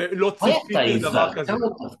 לא ציפיתי לדבר כזה. היא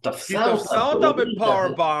תפסה אותה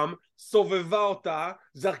בפאורבאם, סובבה אותה,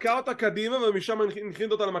 זרקה אותה קדימה ומשם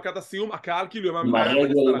נכנסת אותה למכת הסיום. הקהל כאילו היה מנסה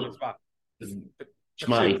על הרצפה.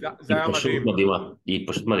 תשמע, היא פשוט מדהימה. היא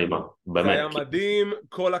פשוט מדהימה. זה היה מדהים.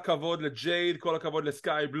 כל הכבוד לג'ייד, כל הכבוד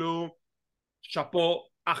לסקאי בלו, שפו,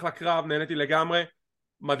 אחלה קרב, נהניתי לגמרי.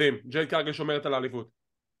 מדהים, ג'ייד קרגל שומרת על האליפות.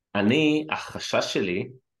 החשש שלי,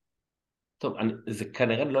 טוב, זה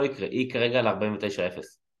כנראה לא יקרה, היא כרגע על 49-0.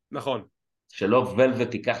 נכון. שלא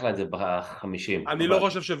ולווט תיקח לה את זה ב-50. אני לא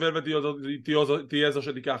חושב שוולווט תהיה זו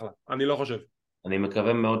שתיקח לה, אני לא חושב. אני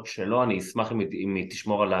מקווה מאוד שלא, אני אשמח אם היא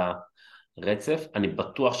תשמור על הרצף, אני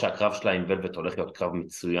בטוח שהקרב שלה עם ולווט הולך להיות קרב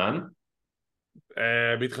מצוין.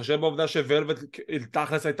 בהתחשב בעובדה שוולווט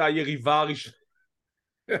תכלס הייתה יריבה הראשונה,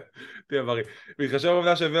 תהיה בריא, בהתחשב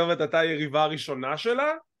בעובדה שוולווט הייתה היריבה הראשונה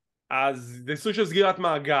שלה, אז זה סוג של סגירת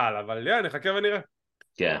מעגל, אבל נחכה ונראה.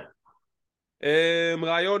 כן.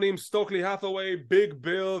 רעיון עם סטוקלי האת'ווי, ביג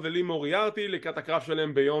ביל ולי מוריארטי לקראת הקרב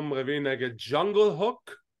שלהם ביום רביעי נגד ג'ונגל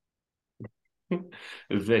הוק.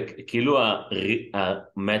 זה כאילו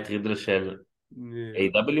המט רידל של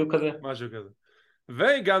A.W. כזה? משהו כזה.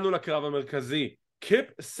 והגענו לקרב המרכזי,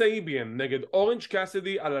 קיפ סייביאן נגד אורנג'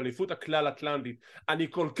 קאסידי על אליפות הכלל אטלנטית. אני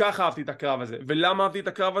כל כך אהבתי את הקרב הזה. ולמה אהבתי את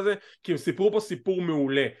הקרב הזה? כי הם סיפרו פה סיפור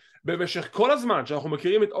מעולה. במשך כל הזמן שאנחנו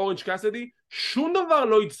מכירים את אורנג' קאסידי, שום דבר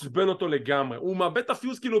לא עצבן אותו לגמרי. הוא מאבד את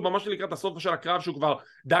הפיוז כאילו ממש לקראת הסוף של הקרב שהוא כבר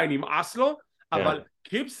די נמאס לו, אבל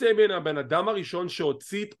קיפ סייביאן הבן אדם הראשון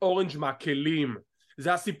שהוציא את אורנג' מהכלים.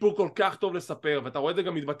 זה הסיפור כל כך טוב לספר, ואתה רואה את זה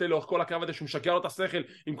גם מתבטא לאורך כל הקרב הזה שהוא משקר לו את השכל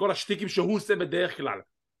עם כל השטיקים שהוא עושה בדרך כלל.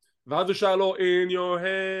 ואז הוא שר לו in your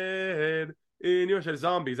head, in your של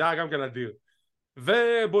זומבי, זה היה גם כן אדיר.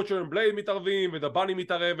 ובוטשר ובלייד מתערבים, ודבני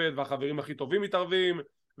מתערבת, והחברים הכי טובים מתערבים,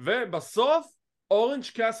 ובסוף אורנג'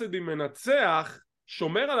 קאסידי מנצח,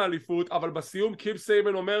 שומר על האליפות, אבל בסיום קיפ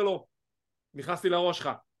סייבן אומר לו, נכנסתי לראש שלך.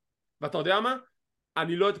 ואתה יודע מה?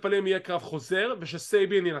 אני לא אתפלא אם יהיה קרב חוזר,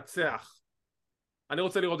 ושסייבן ינצח. אני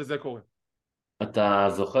רוצה לראות את זה קורה. אתה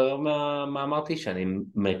זוכר מה אמרתי? שאני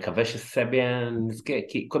מקווה שסביאן נזכה,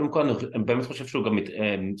 כי קודם כל אני באמת חושב שהוא גם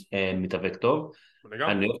מתאבק טוב.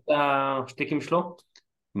 לגמרי. אני אוהב את השטיקים שלו,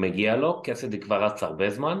 מגיע לו, קסדי כבר רץ הרבה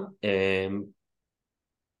זמן.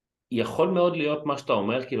 יכול מאוד להיות מה שאתה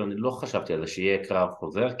אומר, כאילו אני לא חשבתי על זה שיהיה קרב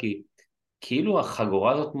חוזר, כי כאילו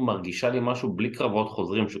החגורה הזאת מרגישה לי משהו בלי קרבות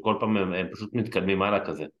חוזרים, שכל פעם הם פשוט מתקדמים הלאה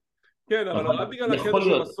כזה. כן, אבל אבל יכול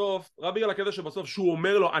להיות. רק בגלל הקטע שבסוף שהוא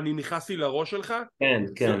אומר לו אני נכנסתי לראש שלך, כן,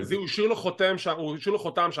 כן, הוא השאיר לו חותם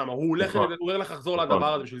שם, הוא נכון, הולך לחזור לדבר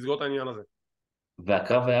נכון. הזה בשביל לסגור את העניין הזה.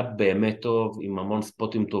 והקרב היה באמת טוב, עם המון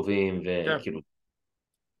ספוטים טובים, כן, וכאילו,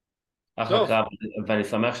 אחלה טוב, קרב, ואני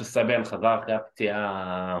שמח שסביאן חזר אחרי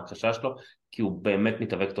הפציעה הקשה שלו, כי הוא באמת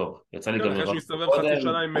מתאבק טוב. יצא לי כן, גם אחרי שהוא לראות אותו הסתובב חצי קודם,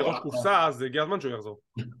 שנה עם ראש קופסה, אז הגיע הזמן שהוא יחזור.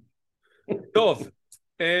 טוב,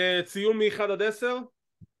 ציון מ-1 עד 10?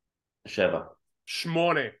 7.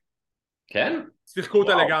 8. כן? שיחקו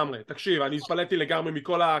אותה וואו. לגמרי. תקשיב, אני התפלאתי לגמרי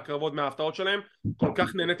מכל הקרבות מההפתעות שלהם, כל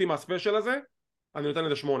כך נהניתי מהספיישל הזה, אני נותן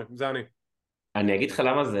לזה 8, זה אני. אני אגיד לך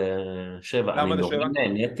למה זה 7. אני למה זה נורא 7?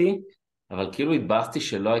 נהניתי, אבל כאילו התבאסתי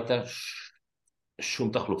שלא הייתה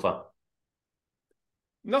שום תחלופה.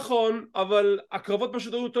 נכון, אבל הקרבות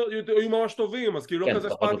פשוט היו ממש טובים, אז כאילו לא כן, כזה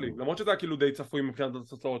פחות אכפת או לי, יותר. למרות שזה היה כאילו די צפוי מבחינת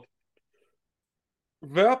התוצאות.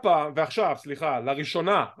 ועכשיו, סליחה,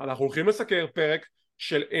 לראשונה אנחנו הולכים לסקר פרק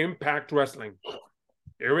של אימפקט רסלינג.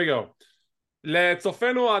 Here we go.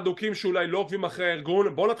 לצופינו האדוקים שאולי לא עוקבים אחרי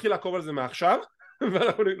הארגון, בואו נתחיל לעקוב על זה מעכשיו,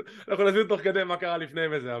 ואנחנו נסביר תוך כדי מה קרה לפני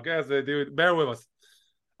וזה, אוקיי? אז bear with us.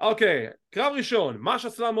 אוקיי, קרב ראשון, משה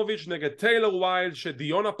סלמוביץ' נגד טיילר ויילד,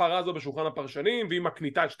 שדיונה פרזו בשולחן הפרשנים, והיא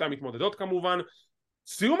מקניטה את שתי המתמודדות כמובן.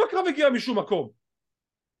 סיום הקרב הגיע משום מקום.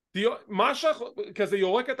 משה כזה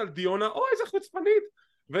יורקת על דיונה, אוי איזה חוצפנית,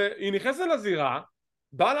 והיא נכנסת לזירה,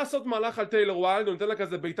 באה לעשות מהלך על טיילר ויילד, הוא נותן לה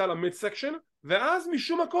כזה ביתה למיד סקשן, ואז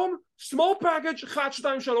משום מקום, small package 1,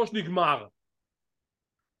 2, 3 נגמר.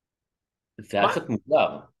 זה היה מה? קצת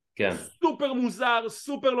מוזר, כן. סופר מוזר,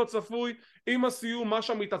 סופר לא צפוי. עם הסיום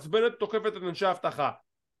משה מתעצבנת, תוקפת את אנשי האבטחה.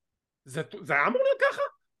 זה היה אמור להיות ככה?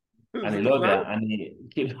 זה אני לא תוכנן? יודע, אני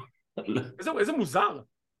כאילו... איזה מוזר.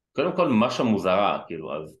 קודם כל, משה מוזרה,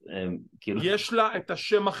 כאילו, אז כאילו... יש לה את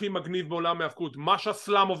השם הכי מגניב בעולם ההאבקות, משה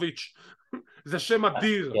סלמוביץ'. זה שם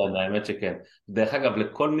אדיר. כן, האמת שכן. דרך אגב,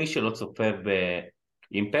 לכל מי שלא צופה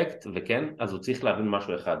באימפקט, וכן, אז הוא צריך להבין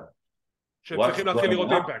משהו אחד. What's שצריכים להתחיל going לראות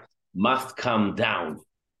up אימפקט. must come down.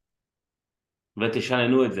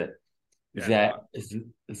 ותשננו את זה. כן.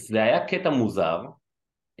 זה היה קטע מוזר,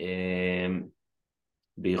 אה,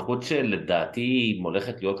 בייחוד שלדעתי היא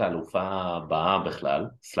הולכת להיות האלופה הבאה בכלל,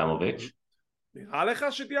 סלמוביץ'. נראה לך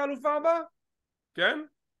שתהיה אלופה הבאה? כן?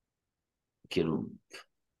 כאילו,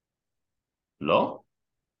 לא?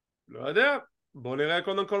 לא יודע. בוא נראה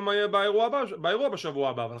קודם כל מה יהיה באירוע בשבוע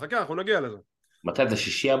הבא, אבל חכה, אנחנו נגיע לזה. מתי זה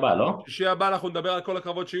שישי הבא, לא? שישי הבא אנחנו נדבר על כל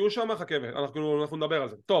הקרבות שיהיו שם, חכה, אנחנו נדבר על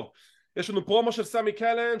זה. טוב, יש לנו פרומו של סמי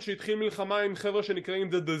קאהן שהתחיל מלחמה עם חבר'ה שנקראים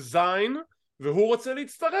The Design, והוא רוצה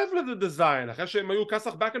להצטרף ל-The Design אחרי שהם היו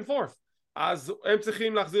כסח back and forth, אז הם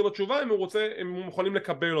צריכים להחזיר לו תשובה אם הוא רוצה, הם יכולים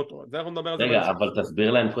לקבל אותו. זה אנחנו נדבר על זה רגע, בהמשך. אבל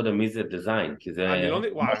תסביר להם קודם מי זה דיזיין, כי זה אני לא...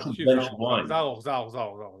 וואי, משהו תקשיב, בין שבועיים. זה ארוך.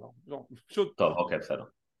 פשוט טוב, אוקיי, בסדר.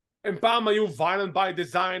 הם פעם היו violent by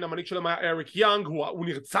design, המנהיג שלהם היה אריק יאנג, הוא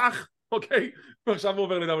נרצח, אוקיי? ועכשיו הוא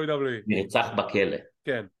עובר ל-WWE. נרצח בכלא.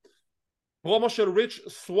 כן. פרומו של ריץ'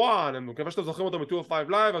 סואן, אני מקווה שאתם זוכרים אותו מ-205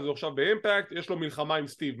 Live, אז הוא עכשיו באימפקט, יש לו מלחמה עם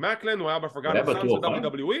סטיב מקלן, הוא היה בפרגן סאנס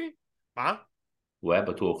ב-WWE. מה? הוא היה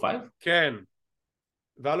ב-205? כן.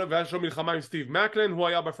 ויש לו מלחמה עם סטיב מקלן, הוא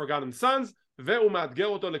היה בפרגן סאנס, והוא מאתגר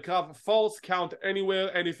אותו לקרב false count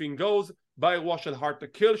anywhere, anything goes, באירוע של hard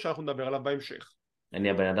to kill, שאנחנו נדבר עליו בהמשך. אני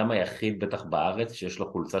הבן אדם היחיד בטח בארץ שיש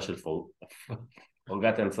לו חולצה של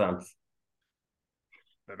פורגטן סאנס.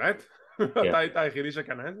 באמת? כן, אתה היית היחידי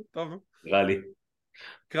שקנה את זה? טוב. נראה לי.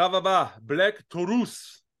 קרב הבא, בלק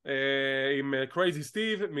טורוס עם קרייזי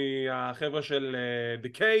סטיב מהחבר'ה של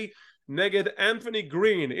דיקיי נגד אנת'וני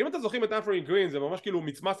גרין. אם אתם זוכרים את אנת'וני גרין זה ממש כאילו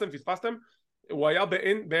מצמצתם, פספסתם. הוא היה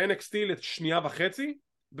ב-NXT לשנייה וחצי,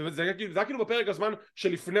 וזה היה כאילו בפרק הזמן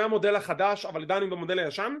שלפני המודל החדש אבל עדיין במודל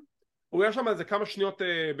הישן. הוא היה שם איזה כמה שניות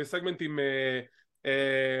בסגמנט עם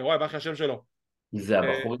וואי באחי השם שלו, זה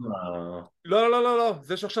הבחור עם לא,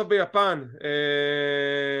 זה שעכשיו ביפן,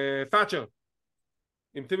 פאצ'ר,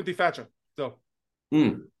 עם טימותי פאצ'ר. טוב,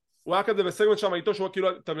 הוא היה כזה בסגמנט שם איתו שהוא כאילו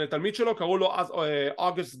תלמיד שלו, קראו לו אז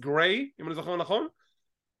אוגוסט גריי אם אני זוכר נכון,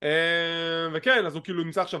 וכן אז הוא כאילו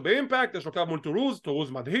נמצא עכשיו באימפקט, יש לו קרב מול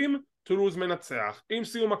טורוז מדהים, טורוז מנצח. עם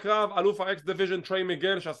סיום הקרב אלוף האקס דיוויז'ן טריי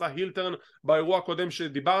מיגל שעשה הילטרן באירוע הקודם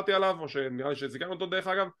שדיברתי עליו, או שנראה לי שזיכרנו אותו דרך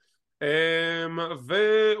אגב,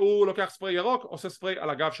 והוא לוקח ספרי ירוק, עושה ספרי על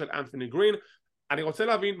הגב של אנת'וני גרין. אני רוצה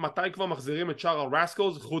להבין מתי כבר מחזירים את שאר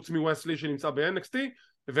הרסקלס חוץ מווסלי שנמצא ב-NXT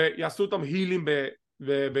ויעשו אותם הילים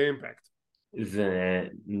באימפקט.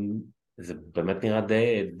 זה באמת נראה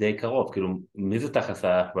די קרוב, כאילו מי זה תחס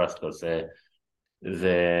הרסקלס?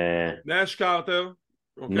 זה נש קארטר,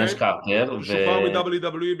 נש אוקיי? קארטר שוחרר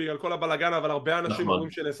מ-WWE בגלל כל הבלגן, אבל הרבה אנשים נכון.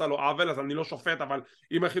 אומרים שנעשה לו עוול, אז אני לא שופט, אבל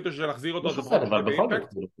אם החליטו להחזיר אותו לא אז שופט, לפחות אבל שיהיה בכל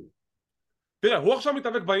באימפקט. זאת. תראה, הוא עכשיו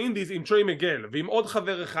מתאבק באינדיז עם טריי מגל ועם עוד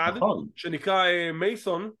חבר אחד נכון. שנקרא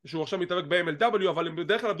מייסון, שהוא עכשיו מתאבק ב-MLW, אבל הם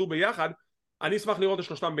בדרך כלל עבדו ביחד. אני אשמח לראות את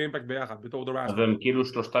שלושתם באימפקט ביחד בתור The אז Rascals. הם כאילו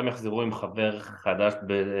שלושתם יחזרו עם חבר חדש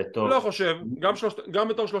בתור... לא חושב, גם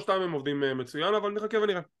בתור שלושתם הם עובדים מצוין, אבל נחכה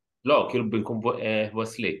ונראה. לא, כאילו במקום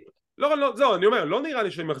וסלי. לא, זהו, אני אומר, לא נראה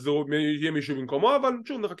לי שהם יחזרו, יהיה מישהו במקומו, אבל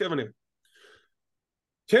שוב, נחכה ונראה.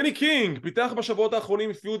 קני קינג פיתח בשבועות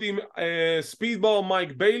האחרונים פיוד עם ספידבול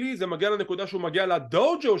מייק ביילי, זה מגיע לנקודה שהוא מגיע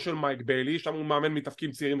לדוג'ו של מייק ביילי, שם הוא מאמן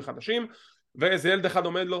מתאבקים צעירים וחדשים, ואיזה ילד אחד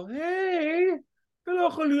עומד לו, היי, אתה לא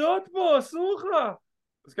יכול להיות פה, אסור לך.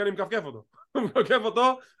 אז קני מקפקף אותו, הוא מקפקף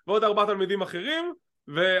אותו ועוד 4 תלמידים אחרים,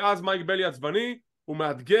 ואז מייק ביילי עצבני, הוא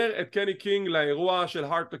מאתגר את קני קינג לאירוע של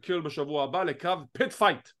Hard to Kill בשבוע הבא, לקרב פיט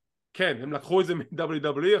פייט. כן, הם לקחו את זה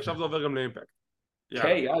מ-WWE, עכשיו זה עובר גם לאימפקט.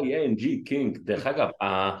 K-I-N-G, קינג. דרך אגב,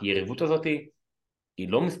 היריבות הזאת היא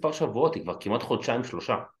לא מספר שבועות, היא כבר כמעט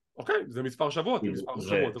חודשיים-3. אוקיי, זה מספר שבועות,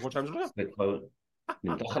 זה חודשיים-3. זה כבר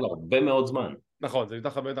נמתח על הרבה מאוד זמן. נכון, זה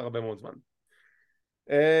נמתח הרבה מאוד זמן.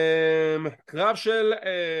 קרב של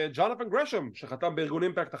ג'ונתן גרשם, שחתם בארגון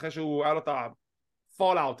אימפקט אחרי שהוא היה לו את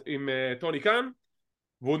הפול-אוט עם טוני קאהן,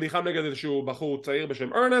 והוא נלחם נגד איזשהו בחור צעיר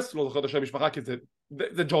בשם ארנסט, לא זוכר את השם משפחה כי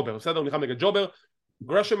זה ג'ובר, בסדר? הוא נלחם נגד ג'ובר.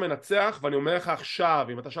 גרשם מנצח, ואני אומר לך עכשיו,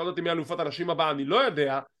 אם אתה שואל אותי מי אלופת הנשים הבאה, אני לא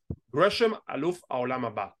יודע, גרשם אלוף העולם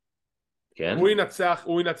הבא. כן?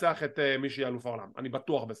 הוא ינצח את מי שיהיה אלוף העולם, אני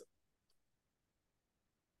בטוח בזה.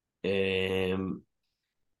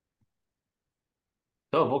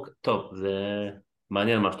 טוב, זה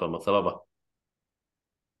מעניין מה שאתה אומר, סבבה.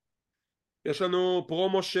 יש לנו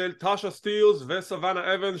פרומו של טאשה סטילס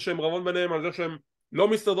וסוואנה אבנס שהם רבות ביניהם על זה שהם לא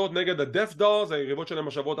מסתדרות נגד הדף דול, זה היריבות שלהם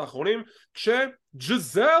בשבועות האחרונים,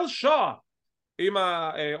 כשג'זל שאה עם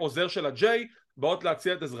העוזר של הג'יי באות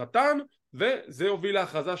להציע את עזרתן, וזה הוביל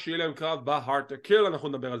להכרזה שיהיה להם קרב ב-Hard to Kill, אנחנו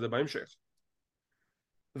נדבר על זה בהמשך.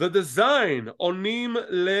 The Design עונים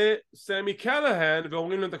לסמי קלהן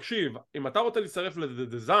ואומרים להם תקשיב, אם אתה רוצה להצטרף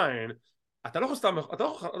ל-The Design אתה לא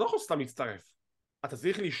יכול סתם להצטרף, אתה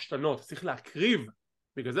צריך להשתנות, אתה צריך להקריב.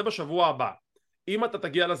 בגלל זה בשבוע הבא אם אתה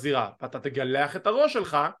תגיע לזירה ואתה תגלח את הראש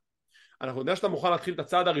שלך, אנחנו יודעים שאתה מוכן להתחיל את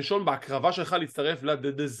הצעד הראשון בהקרבה שלך להצטרף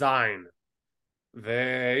ל-The Design.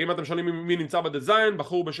 ואם אתם שואלים מי נמצא ב-Design,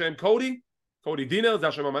 בחור בשם קודי דינר, זה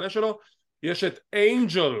השם המלא שלו. יש את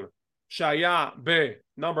אנג'ל שהיה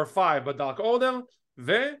בנאמבר 5 בדארק אורדר,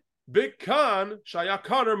 ובקאהן שהיה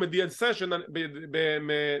קונר מ-The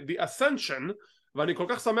Ascension, ואני כל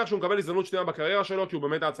כך שמח שהוא מקבל הזדמנות שנייה בקריירה שלו, כי הוא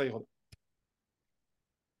באמת היה צעיר.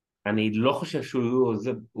 אני לא חושב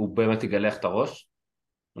שהוא באמת יגלח את הראש,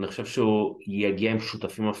 אני חושב שהוא יגיע עם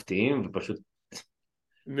שותפים מפתיעים ופשוט...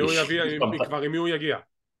 עם מי הוא יגיע?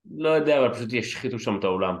 לא יודע, אבל פשוט ישחיתו שם את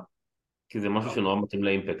העולם, כי זה משהו שנורא מתאים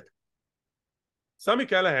לאימפקט. סמי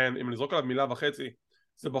קלהן, אם נזרוק עליו מילה וחצי,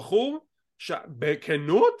 זה בחור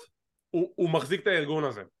שבכנות הוא מחזיק את הארגון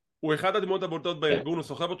הזה. הוא אחד הדמות הבולטות בארגון, הוא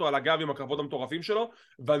סוחב אותו על הגב עם הקרבות המטורפים שלו,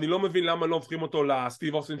 ואני לא מבין למה לא הופכים אותו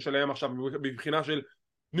לסטיב אוסטין שלהם עכשיו, בבחינה של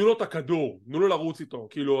תנו לו את הכדור, תנו לו לרוץ איתו.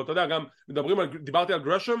 כאילו, אתה יודע, גם דיברתי על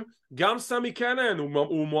גרשם, גם סמי קלהן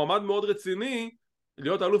הוא מועמד מאוד רציני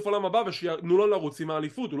להיות האלוף העולם הבא, ושתנו לו לרוץ עם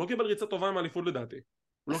האליפות. הוא לא קיבל ריצה טובה עם האליפות לדעתי,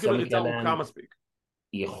 הוא לא קיבל ריצה ארוכה מספיק.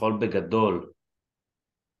 יכול בגדול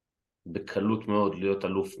בקלות מאוד להיות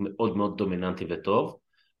אלוף מאוד מאוד דומיננטי וטוב.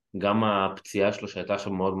 גם הפציעה שלו שהייתה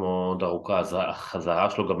שם מאוד מאוד ארוכה, אז החזרה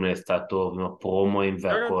שלו גם נעשתה טוב עם הפרומואים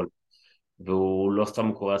והכל, והוא לא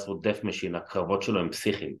סתם קורא לעשות דף משין, הקרבות שלו הם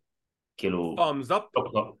פסיכיים, כאילו thumbs up,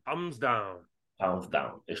 thumbs down,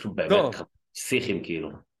 יש לו באמת פסיכיים כאילו.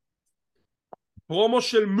 פרומו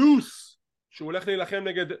של מוס שהוא הולך להילחם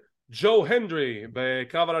נגד ג'ו הנדרי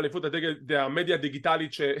בקרב על האליפות המדיה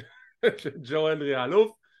הדיגיטלית שג'ו הנדרי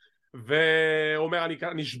האלוף, והוא אומר אני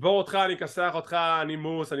נשבור אותך, אני אכסח אותך, אני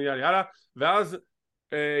מוס, אני יאללה. ואז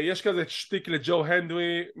יש כזה שטיק לג'ו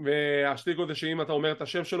הנדרי, והשטיק הוא זה שאם אתה אומר את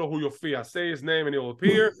השם שלו הוא יופיע, say his name and he will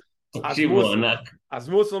appear. אז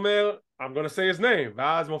מוס אומר I'm gonna say his name,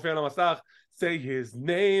 ואז מופיע על המסך say his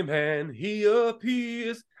name and he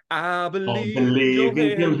appears, I believe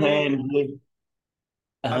in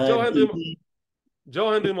Joe Henry.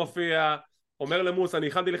 ג'ו הנדרי מופיע, אומר למוס אני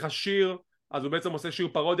הכנתי לך שיר, אז הוא בעצם עושה שיר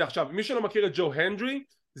פרודיה. עכשיו מי שלא מכיר את ג'ו הנדרי,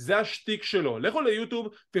 זה השטיק שלו. לכו ליוטיוב,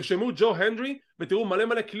 תרשמו ג'ו הנדרי ותראו מלא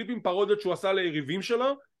מלא קליפים פרודיות שהוא עשה ליריבים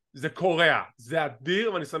שלו, זה קורע, זה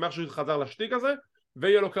אדיר, ואני שמח שהוא חזר לשטיק הזה,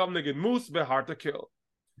 ויהיה לו קרב נגד מוס ב-Hard to Kill.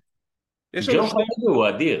 ג'ו הנדרי הוא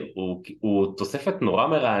אדיר, הוא תוספת נורא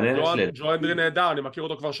מרעננת. ג'ו הנדרי נהדר, אני מכיר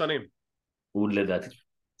אותו כבר שנים. הוא לדעתי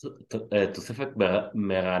תוספת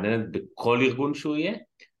מרעננת בכל ארגון שהוא יהיה.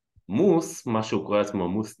 מוס, מה שהוא קורא לעצמו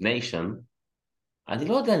מוס ניישן, אני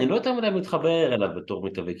לא יודע, אני לא יותר מדי מתחבר אליו בתור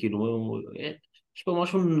מתאבק, כאילו, יש פה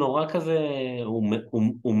משהו נורא כזה,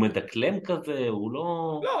 הוא מדקלם כזה, הוא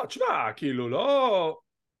לא... לא, תשמע, כאילו, לא...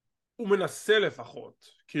 הוא מנסה לפחות,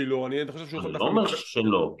 כאילו, אני חושב שהוא... אני לא אומר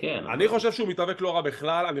שלא, כן. אני חושב שהוא מתאבק לא רע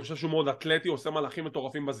בכלל, אני חושב שהוא מאוד אתלטי, הוא עושה מהלכים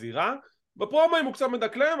מטורפים בזירה, בפרומים הוא קצת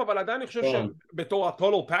מדקלם, אבל עדיין אני חושב שבתור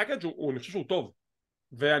ה-total package, אני חושב שהוא טוב.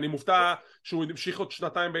 ואני מופתע שהוא המשיך עוד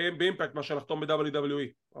שנתיים באימפקט מאשר לחתום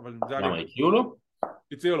ב-WWE. למה, הציעו לו?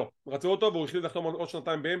 הציעו לו, רצו אותו והוא החליט לחתום עוד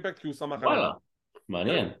שנתיים באימפקט כי הוא שמח עליו. וואלה,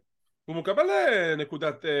 מעניין. הוא מקבל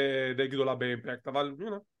נקודת די גדולה באימפקט, אבל...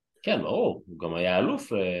 כן, ברור, הוא גם היה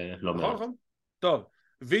אלוף לא מעט. נכון. טוב,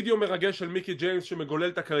 וידאו מרגש של מיקי ג'יימס שמגולל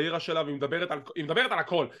את הקריירה שלה והיא מדברת על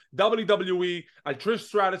הכל, WWE, על טריש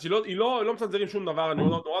סטרטג'י, היא לא מצנזרים שום דבר, אני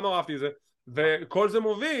נורא אהבתי את זה, וכל זה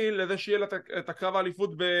מוביל לזה שיהיה לה את הקרב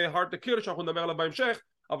האליפות ב-Hard to Kill שאנחנו נדבר עליו בהמשך,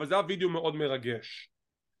 אבל זה היה וידאו מאוד מרגש.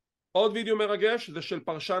 עוד וידאו מרגש זה של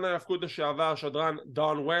פרשן ההאבקות לשעבר, שדרן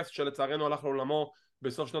דון ווסט, שלצערנו הלך לעולמו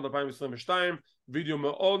בסוף שנת 2022, וידאו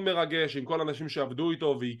מאוד מרגש עם כל האנשים שעבדו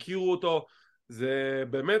איתו והכירו אותו, זה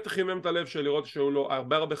באמת חימם את הלב של לראות שהוא לו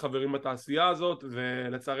הרבה חברים בתעשייה הזאת,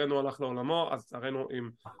 ולצערנו הלך לעולמו, אז צערנו עם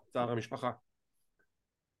צער המשפחה.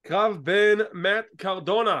 קרב בין מאט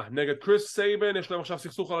קרדונה נגד קריס סייבן, יש להם עכשיו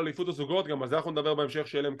סכסוך על אליפות הזוגות, גם על זה אנחנו נדבר בהמשך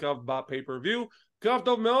שיהיה להם קרב בפייפריוויו, קרב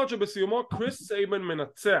טוב מאוד שבסיומו קריס סייבן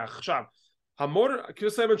מנצח. עכשיו,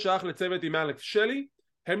 קריס סייבן שייך לצוות עם אלכס שלי,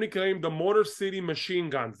 הם נקראים The Motor City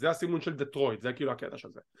Machine Guns, זה הסימון של דטרויט, זה כאילו הקטע של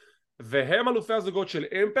זה, והם אלופי הזוגות של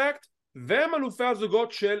אימפקט, והם אלופי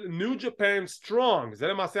הזוגות של ניו ג'פן סטרונג, זה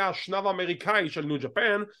למעשה השנב האמריקאי של ניו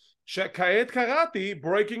ג'פן, שכעת קראתי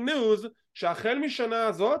breaking news שהחל משנה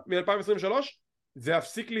הזאת, מ-2023, זה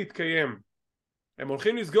יפסיק להתקיים. הם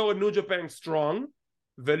הולכים לסגור את ניו ג'פן סטרונג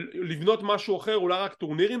ולבנות משהו אחר, אולי רק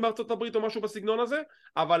טורנירים בארצות הברית או משהו בסגנון הזה,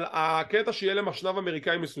 אבל הקטע שיהיה להם השנב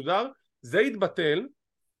אמריקאי מסודר, זה יתבטל,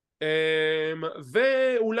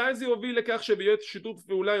 ואולי זה יוביל לכך שיהיה שיתוף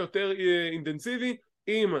פעולה יותר אינטנסיבי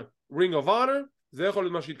עם Ring of Honor, זה יכול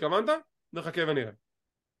להיות מה שהתכוונת, נחכה ונראה.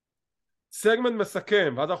 סגמנט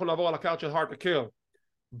מסכם, ואז אנחנו נעבור על הקארט של Hard to Kill.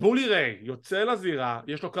 בולי ריי יוצא לזירה,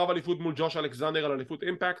 יש לו קרב אליפות מול ג'וש אלכסנדר על אליפות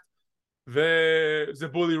אימפקט, וזה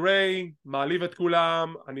בולי ריי, מעליב את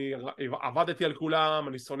כולם, אני עבדתי על כולם,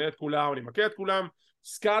 אני שונא את כולם, אני מכה את כולם.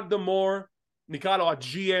 סקאט דמור, נקרא לו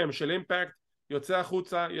ה-GM של אימפקט, יוצא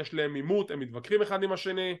החוצה, יש להם עימות, הם מתווכחים אחד עם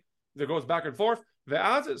השני, זה goes back and forth,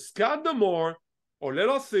 ואז סקאט דמור עולה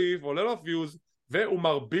לו סיב, עולה לו פיוז, והוא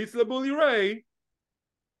מרביץ לבולי ריי,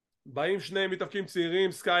 באים שני מתאבקים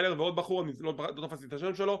צעירים, סקיילר ועוד בחור, אני לא תופסתי את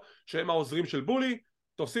השם שלו, שהם העוזרים של בולי,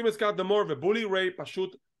 תופסים את סקאט דמור, ובולי ריי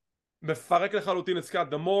פשוט מפרק לחלוטין את סקאט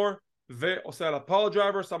דמור, ועושה על הפאול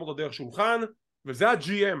דרייבר, שם אותו דרך שולחן, וזה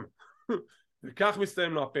ה-GM. וכך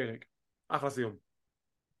מסתיים לו הפרק. אחלה סיום.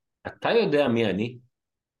 אתה יודע מי אני?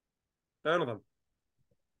 תן אותם.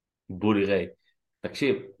 בולי ריי.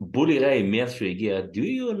 תקשיב, בולי ריי מאז שהוא הגיע, do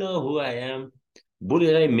you know who I am?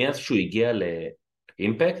 בולי ריי מאז שהוא הגיע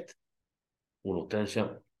לאימפקט, הוא נותן שם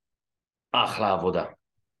אחלה עבודה.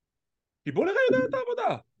 כי בולי ריי יודע את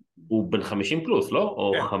העבודה. הוא בן 50 פלוס, לא?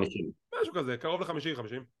 או כן. 50? משהו כזה, קרוב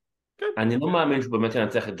ל-50. כן. אני לא מאמין שהוא באמת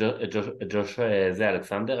ינצח את ג'וש זה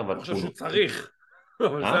אלכסנדר, אבל... אני חושב שהוא צריך.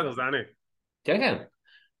 אבל בסדר, זה אני. כן, כן.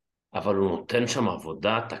 אבל הוא נותן שם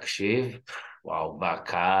עבודה, תקשיב, וואו,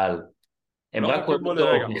 בקהל. הם רק עוד טוב,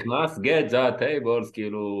 נכנס, get that tables,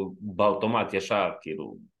 כאילו, באוטומט, ישר,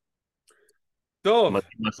 כאילו. טוב.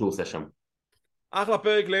 מדהים מה שהוא עושה שם. אחלה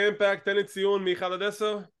פרק לאימפקט, תן לי ציון מ-1 עד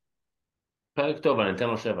 10. פרק טוב, אני אתן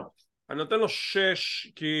לו 7. אני נותן לו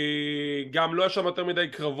 6, כי גם לא יש שם יותר מדי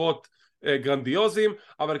קרבות גרנדיוזיים,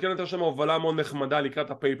 אבל כן נותן שם הובלה מאוד נחמדה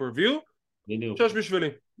לקראת הפייפריוויו. בדיוק. 6 בשבילי,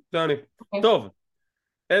 תעני. טוב.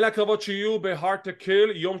 אלה הקרבות שיהיו ב-Hard to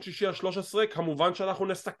Kill יום שישי ה-13, כמובן שאנחנו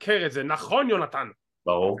נסקר את זה, נכון יונתן?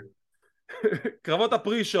 ברור. קרבות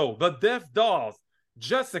הפרי-שואו, The Death Dolls,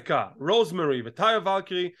 ג'סיקה, רוזמרי וטיה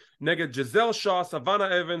ולקרי נגד ג'זל שו,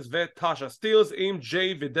 סוואנה אבנס וטאשה סטילס עם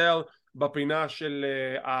ג'יי וידל בפינה של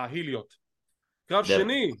ההיליות. קרב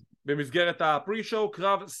שני במסגרת הפרי-שואו,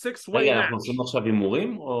 קרב 6-way match. רגע, אנחנו עושים עכשיו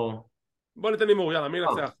הימורים או... בוא ניתן הימור, יאללה, מי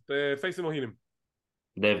נצח? פייסים או הילים?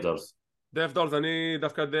 דף דולס. דף דולס, אני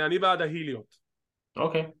דווקא, אני בעד ההיליות.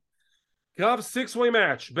 אוקיי. קרב 6-way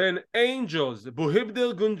match בין אנג'לס,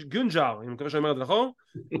 בוהיבדר גונג'ר, אני מקווה שאני אומר את זה נכון,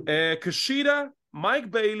 קשידה, מייק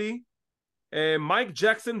ביילי, מייק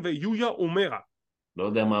ג'קסון ויויה אומרה. לא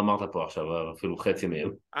יודע מה אמרת פה עכשיו, אפילו חצי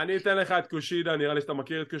מהם. אני אתן לך את קושידה, נראה לי שאתה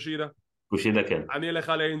מכיר את קושידה. קושידה כן. אני אלך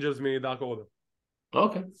על אנג'לס מדארק אורדר.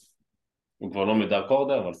 אוקיי. הוא כבר לא מדארק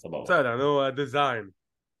אורדר, אבל סבבה. בסדר, נו, הדיזיין.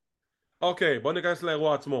 אוקיי, בוא ניכנס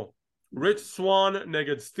לאירוע עצמו. ריץ' סוואן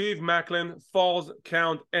נגד סטיב מקלן, פורס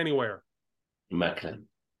קאונט אניוור. מקלן.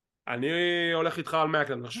 אני הולך איתך על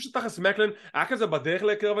מקלן. אני חושב שתכלס מקלן היה כזה בדרך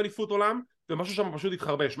לקרב אליפות עולם, ומשהו שם פשוט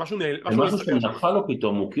התחרבש, משהו משהו שנפל לו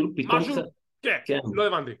פתאום, הוא כאילו פתאום משהו, קצת... כן, לא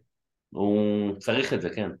הבנתי. הוא צריך את זה,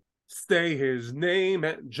 כן. Stay his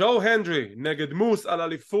name, ג'ו הנדרי נגד מוס על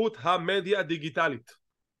אליפות המדיה הדיגיטלית.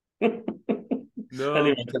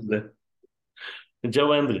 אני מת את זה.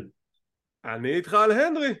 ג'ו הנדרי. אני איתך על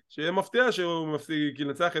הנדרי, שיהיה מפתיע שהוא מפסיק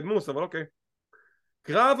לנצח את מוס, אבל אוקיי.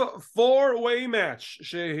 קרב 4-way match,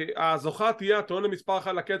 שהזוכה תהיה הטוען למספר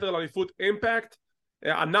 1 לכתר לאליפות אימפקט,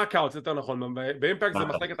 הנאקאוטס יותר נכון, באימפקט זה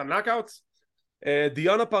מחלקת הנאקאוטס,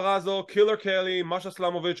 דיאנה פרזו, קילר קלי, משה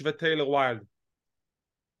סלמוביץ' וטיילר ויילד.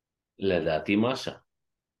 לדעתי משה.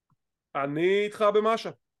 אני איתך במשה.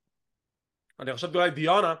 אני חושב אולי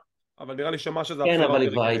דיאנה, אבל נראה לי שמשה זה... כן, אבל היא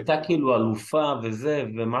כבר הייתה כאילו אלופה וזה,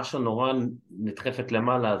 ומשה נורא נדחפת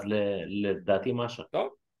למעלה, אז לדעתי משה. טוב.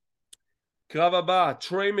 קרב הבא,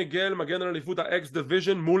 טריי מיגל מגן על אליפות האקס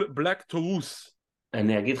דיוויז'ן מול בלק טורוס.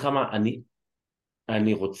 אני אגיד לך מה,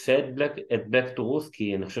 אני רוצה את בלק טורוס,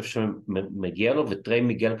 כי אני חושב שמגיע לו, וטריי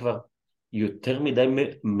מיגל כבר יותר מדי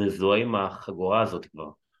מזוהה עם החגורה הזאת כבר.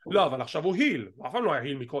 לא, אבל עכשיו הוא היל, הוא אף פעם לא היה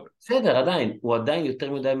היל מקודם. בסדר, עדיין, הוא עדיין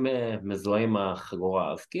יותר מדי מזוהה עם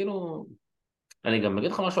החגורה, אז כאילו, אני גם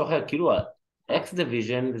אגיד לך משהו אחר, כאילו האקס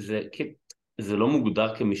דיוויז'ן זה לא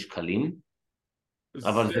מוגדר כמשקלים,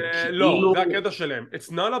 אבל זה לא, כאילו... זה הקטע שלהם.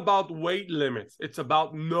 It's not about weight limits, it's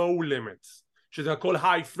about no limits. שזה הכל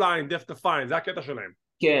high flying, death defying, זה הקטע שלהם.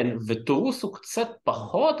 כן, וטורוס הוא קצת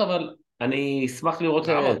פחות, אבל אני אשמח לראות...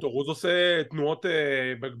 למה? טורוס עושה תנועות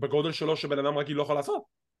בגודל שלו שבן אדם רגיל לא יכול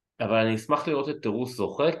לעשות. אבל אני אשמח לראות את טורוס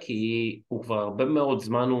זוכה, כי הוא כבר הרבה מאוד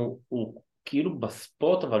זמן, הוא כאילו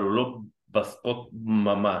בספוט, אבל הוא לא בספוט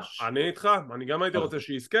ממש. אני איתך, אני גם הייתי רוצה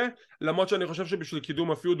שיזכה, למרות שאני חושב שבשביל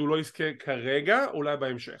קידום הפיוד הוא לא יזכה כרגע, אולי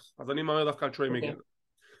בהמשך. אז אני מאמר דווקא על טריי מיגל.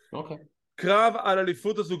 אוקיי. קרב על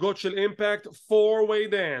אליפות הזוגות של אימפקט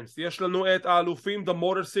 4-way dance. יש לנו את האלופים The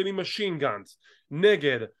Motor City Machine Guns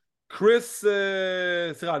נגד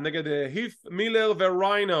נגד היף מילר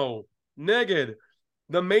וריינו, נגד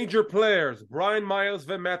The Major Players בריין מיירס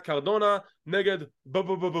ומאט קרדונה, נגד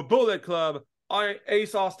בולט קלאב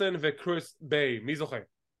אייס אוסטן וקריס ביי. מי זוכה?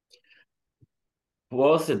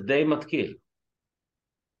 פה זה די מתקיל,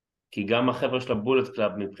 כי גם החבר'ה של הבולט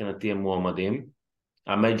קלאב מבחינתי הם מועמדים,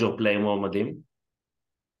 המייג'ור פליי מועמדים,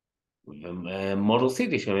 ומוטור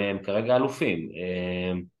סיטי שהם כרגע אלופים.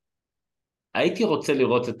 הייתי רוצה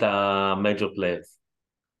לראות את המייג'ור פליירס.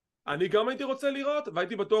 אני גם הייתי רוצה לראות,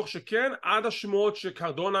 והייתי בטוח שכן, עד השמועות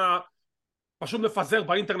שקרדונה פשוט מפזר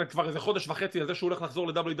באינטרנט כבר איזה חודש וחצי על זה שהוא הולך לחזור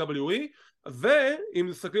ל-WWE, ואם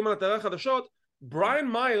מסתכלים על אתרי החדשות,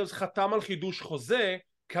 בריין מיירס חתם על חידוש חוזה,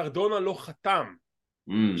 קרדונה לא חתם.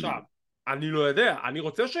 עכשיו, אני לא יודע, אני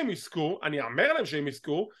רוצה שהם יזכו, אני אמר להם שהם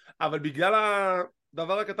יזכו, אבל בגלל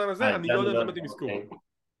הדבר הקטן הזה, אני לא יודע באמת אם יזכו.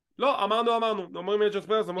 לא, אמרנו, אומרים מייג'ר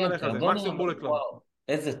פליירס, אמרו עליך על זה, מקסימום בולט קלאב.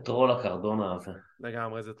 איזה טרול הקרדונה הזה.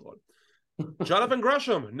 לגמרי, איזה טרול. ג'ונתן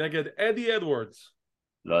גרשם נגד אדי אדוורדס.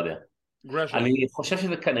 לא יודע. גרשם. אני חושב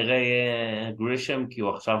שזה כנראה גרשם, כי הוא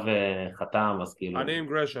עכשיו חתם, אז כאילו... אני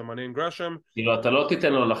עם גרשם. כאילו, אתה לא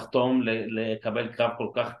תיתן לו לחתום, לקבל קרב כל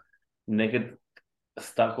כך נגד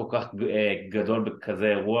סטאר כל כך גדול בכזה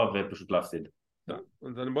אירוע, ופשוט להפסיד.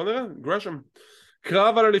 בוא נראה, גרשם.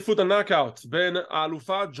 קרב על אליפות הנאקאוט בין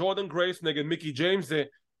האלופה ג'ורדן גרייס נגד מיקי ג'יימס, זה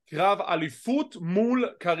קרב אליפות מול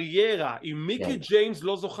קריירה. אם מיקי ג'יימס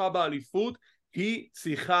לא זוכה באליפות, היא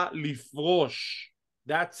צריכה לפרוש.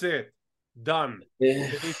 That's it. Done.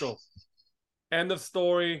 End of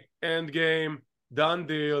story, end game, done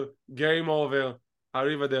deal, game over.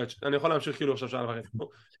 arrivederci. אני יכול להמשיך כאילו עכשיו שעה וחצי.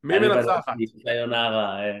 מי מנצחת?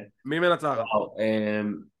 מי מנצחת?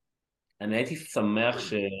 אני הייתי שמח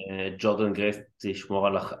שג'ורדן גרייס תשמור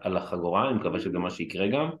על החגורה, אני מקווה שגם מה שיקרה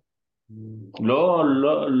גם.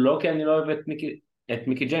 לא כי אני לא אוהב את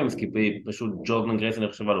מיקי ג'יימס, כי פשוט ג'ורדן גרייס אני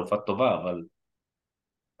חושב על הופעה טובה, אבל...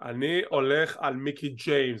 אני הולך על מיקי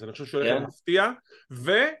ג'יימס, אני חושב שהיא הולכת להפתיע,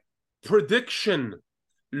 ופרדיקשן,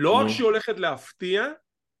 לא רק שהיא הולכת להפתיע,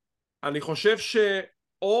 אני חושב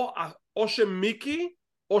או שמיקי,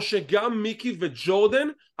 או שגם מיקי וג'ורדן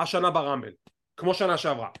השנה ברמבל, כמו שנה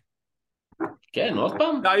שעברה. כן, עוד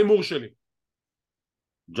פעם. זה ההימור שלי.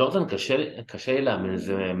 ג'ורדן קשה לי להאמין,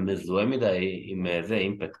 זה מזוהה מדי עם זה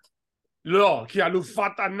אימפקט. לא, כי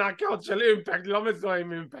אלופת הנאקאוט של אימפקט לא מזוהה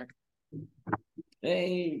עם אימפקט.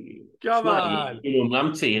 תשמע, כמובן. היא כאילו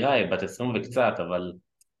אומנם צעירה, היא בת 20 וקצת, אבל...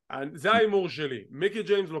 זה ההימור שלי. מיקי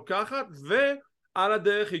ג'יימס לוקחת, ועל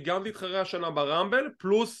הדרך היא גם תתחרה השנה ברמבל,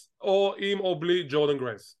 פלוס או עם או בלי ג'ורדן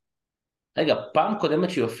גרייס. רגע, פעם קודמת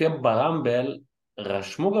שהיא הופיעה ברמבל,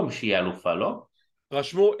 רשמו גם שהיא אלופה, לא?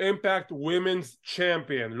 רשמו אימפקט ווימנס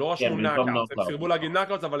צ'מפיון, לא כן, רשמו במקום נאקאוט. הם נוקאוט. סירבו להגיד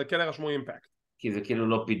נאקאוט, אבל כן רשמו אימפקט. כי זה כאילו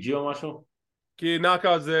לא PG או משהו? כי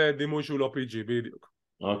נאקאוט זה דימוי שהוא לא PG, בדיוק.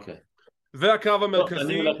 אוקיי. והקרב טוב, אני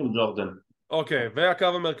המרכזי, הולך עם ג'ורדן. אוקיי,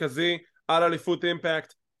 והקרב המרכזי על אליפות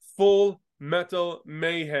אימפקט, Full Metal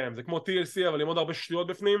Mayhem. זה כמו TLC אבל עם עוד הרבה שטויות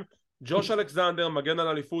בפנים. ג'וש אלכסנדר מגן על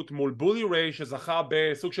אליפות מול בולי ריי שזכה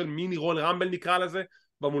בסוג של מיני רול רמבל נקרא לזה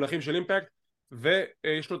במונחים של אימפקט,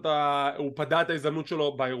 ויש לו הוא פדה את ההזדמנות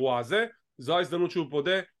שלו באירוע הזה. זו ההזדמנות שהוא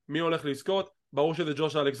פודה. מי הולך לזכות? ברור שזה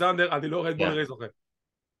ג'וש אלכסנדר. אני לא רואה את בולי ריי זוכה.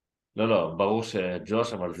 לא, ברור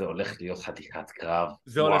שג'וש, אבל זה הולך להיות חתיכת קרב.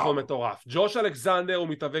 זה הולך להיות מטורף. ג'וש אלכסנדר הוא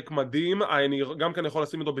מתאבק מדהים, אני גם כאן יכול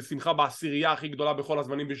לשים אותו בשמחה בעשירייה הכי גדולה בכל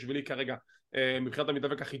הזמנים בשבילי כרגע, מבחינת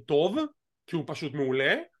המתאבק הכי טוב, כי הוא פשוט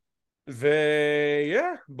מעולה.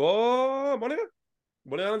 בוא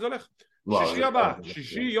נראה לאן זה הולך. שישי הבא,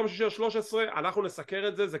 יום שישי ה-13, אנחנו נסקר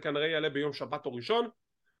את זה, זה כנראה יעלה ביום שבת או ראשון,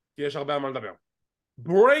 כי יש הרבה על מה לדבר.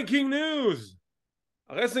 Breaking news!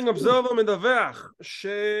 הרסלינג אובזרבר מדווח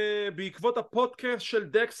שבעקבות הפודקאסט של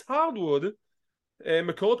דקס הרדווד,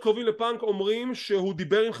 מקורות קרובים לפאנק אומרים שהוא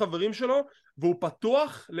דיבר עם חברים שלו והוא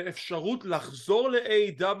פתוח לאפשרות לחזור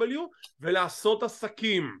ל-AW ולעשות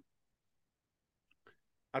עסקים.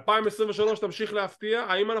 2023 תמשיך להפתיע.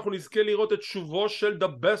 האם אנחנו נזכה לראות את שובו של The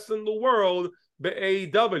Best in the World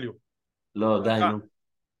ב-AW? לא, די, נו.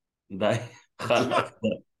 די.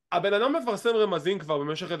 הבן אדם מפרסם רמזים כבר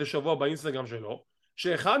במשך איזה שבוע באינסטגרם שלו,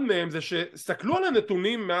 שאחד מהם זה שסתכלו על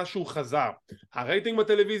הנתונים מאז שהוא חזר. הרייטינג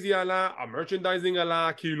בטלוויזיה עלה, המרצ'נדייזינג עלה,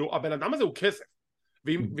 כאילו הבן אדם הזה הוא כסף.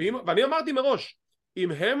 ואני אמרתי מראש,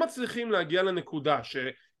 אם הם מצליחים להגיע לנקודה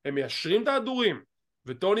שהם מיישרים את ההדורים,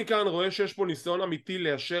 וטוני קאהן רואה שיש פה ניסיון אמיתי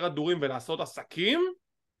ליישר הדורים ולעשות עסקים,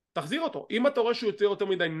 תחזיר אותו. אם אתה רואה שהוא יוצא יותר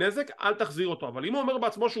מדי נזק, אל תחזיר אותו. אבל אם הוא אומר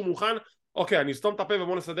בעצמו שהוא מוכן, אוקיי, אני אסתום את הפה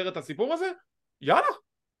ובוא נסדר את הסיפור הזה, יאללה,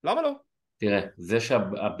 למה לא? תראה, זה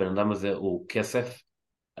שהבן אדם הזה הוא כסף,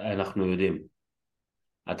 אנחנו יודעים.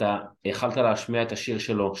 אתה יכלת להשמיע את השיר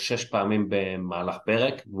שלו 6 פעמים במהלך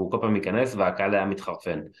פרק, והוא כל פעם ייכנס והקהל היה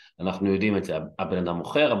מתחרפן. אנחנו יודעים את זה, הבן אדם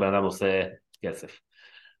מוכר, הבן אדם עושה כסף.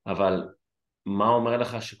 אבל מה אומר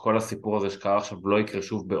לך שכל הסיפור הזה שקרה עכשיו לא יקרה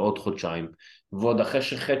שוב בעוד חודשיים, ועוד אחרי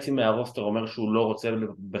שחצי מהרוסטר אומר שהוא לא רוצה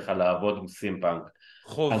בכלל לעבוד עם סימפאנק.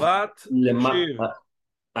 חובת, תקשיב.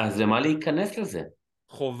 אז למה להיכנס לזה?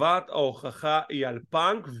 חובת ההוכחה היא על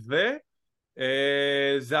פאנק,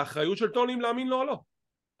 וזה האחריות של טוני אם להאמין לו או לא.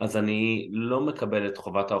 אז אני לא מקבל את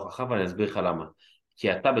חובת ההוכחה, ואני אסביר לך למה.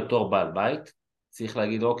 כי אתה בתור בעל בית צריך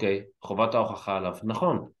להגיד, אוקיי, חובת ההוכחה עליו.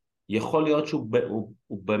 נכון, יכול להיות שהוא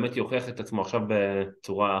באמת יוכיח את עצמו עכשיו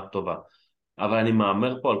בצורה טובה, אבל אני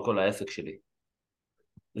מאמר פה על כל העסק שלי.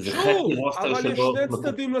 שוב, אבל יש שני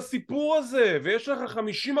צדדים לסיפור הזה, ויש לך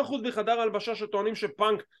 50% בחדר הלבשה שטוענים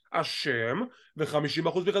שפאנק אשם,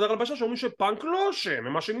 ו50% בחדר הלבשה שאומרים שפאנק לא אשם,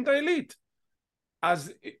 הם אשמים את העילית.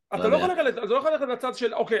 אז אתה לא יכול ללכת לצד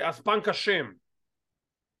של אוקיי, אז פאנק אשם.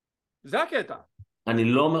 זה הקטע. אני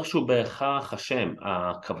לא אומר שהוא בהכרח אשם,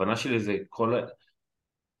 הכוונה שלי זה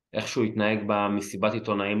איך שהוא התנהג במסיבת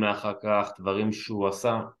עיתונאים לאחר כך, דברים שהוא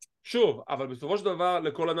עשה. שוב, אבל בסופו של דבר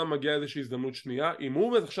לכל אדם מגיע איזושהי הזדמנות שנייה. אם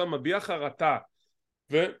הוא עכשיו מביע חרטה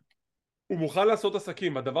והוא מוכן לעשות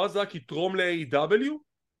עסקים, הדבר הזה רק יתרום ל-AW,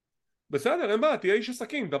 בסדר, אין בעיה, תהיה איש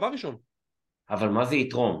עסקים, דבר ראשון. אבל מה זה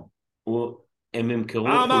יתרום? הם ימכרו...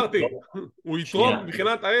 אמרתי, הוא יתרום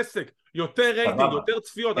מבחינת העסק, יותר רייטינג, יותר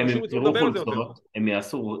צפיות, אנשים יצאו לדבר על זה יותר. הם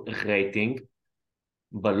יעשו רייטינג,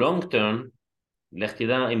 בלונג טרם, לך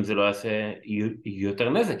תדע אם זה לא יעשה יותר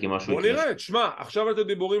נזק עם משהו. בוא נראה, תשמע, עכשיו אתם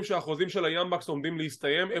דיבורים שהחוזים של היאמבקס עומדים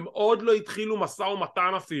להסתיים, הם עוד לא התחילו משא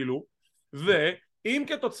ומתן אפילו, ואם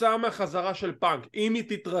כתוצאה מהחזרה של פאנק, אם היא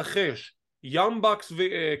תתרחש, יאמבקס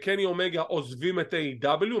וקני אומגה עוזבים את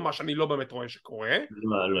A.W, מה שאני לא באמת רואה שקורה,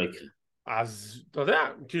 לא יקרה. אז אתה יודע,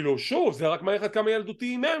 כאילו שוב, זה רק מערכת כמה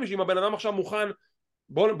ילדותי מהם, שאם הבן אדם עכשיו מוכן,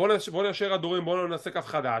 בוא נאשר הדורים, בוא נעשה קו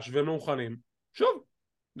חדש, והם מוכנים, שוב,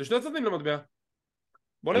 זה שני צדדים למטבע.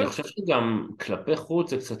 אני חושב שגם כלפי חוץ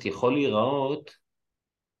זה קצת יכול להיראות,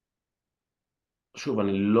 שוב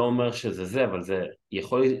אני לא אומר שזה זה, אבל זה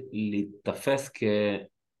יכול להתתפס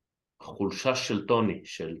כחולשה של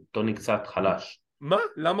טוני קצת חלש. מה?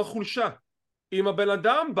 למה חולשה? אם הבן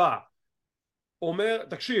אדם בא אומר,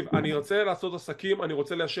 תקשיב, אני רוצה לעשות עסקים, אני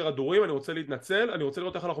רוצה ליישר הדורים, אני רוצה להתנצל, אני רוצה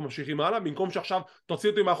לראות איך אנחנו ממשיכים הלאה, במקום שעכשיו תוציא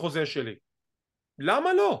אותי מהחוזה שלי.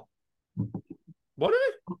 למה לא? בוא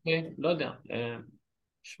נראה. אוקיי, לא יודע.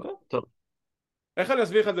 טוב. איך אני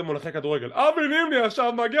אסביר לך את זה מונחי כדורגל? אבי נימני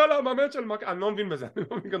עכשיו מגיע למאמן של אני לא מבין בזה, אני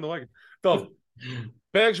לא מבין כדורגל. טוב,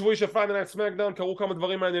 פרק שבועי של פיינת נייט סמאקדאון, קראו כמה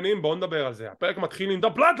דברים מעניינים, בואו נדבר על זה. הפרק מתחיל עם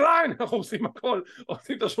the bloodline, אנחנו עושים הכל,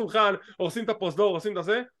 עושים את השולחן, עושים את הפרוזדור, עושים את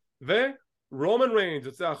זה, ורומן ריינס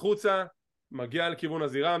יוצא החוצה, מגיע לכיוון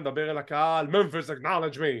הזירה, מדבר אל הקהל, Memphis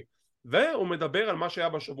acknowledge me, והוא מדבר על מה שהיה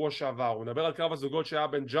בשבוע שעבר, הוא מדבר על קרב הזוגות שהיה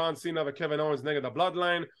בין ג'ון סינה וקווין אורנס נגד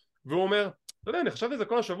הבלאדליין, והוא אומר, אתה יודע, אני חשבתי את זה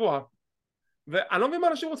כל השבוע, ואני לא מבין מה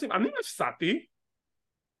אנשים רוצים, אני הפסדתי,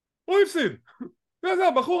 הוא הפסיד, זה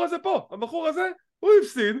הבחור הזה פה, הבחור הזה הוא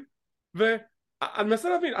הפסיד, ואני מנסה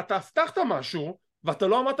להבין, אתה הבטחת משהו ואתה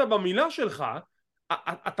לא עמדת במילה שלך,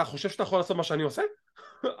 אתה חושב שאתה יכול לעשות מה שאני עושה?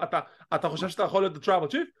 אתה חושב שאתה יכול להיות הטראבל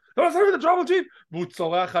צ'יפ? אתה לא עושה לי את הטראבל צ'יפ! והוא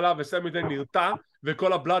צורח עליו וסמי דיין נרתע,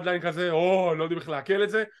 וכל הבלאדליין כזה, לא יודעים איך להקל את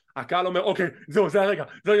זה, הקהל אומר, אוקיי, זהו, זה הרגע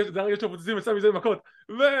שפוצצים את סמי דיין מכות,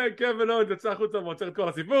 וקווין אורנס יצא החוצה ועוצר את כל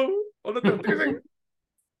הסיפור, עוד יותר טיזינג.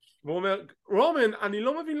 והוא אומר, רומן, אני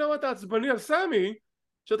לא מבין למה אתה עצבני על סמי,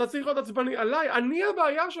 שאתה צריך להיות עצבני עליי, אני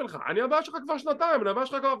הבעיה שלך, אני הבעיה שלך כבר שנתיים, אני הבעיה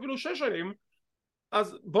שלך כבר אפילו 6 שנים,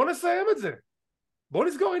 אז בוא נסיים את זה, בוא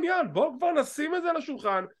נסגור עניין, בוא כבר נשים את זה על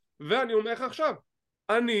השולחן, ואני אומר לך עכשיו,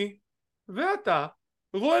 אני ואתה,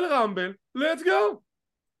 רויאל רמבל, let's go.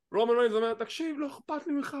 רומן ריינס אומר, תקשיב, לא אכפת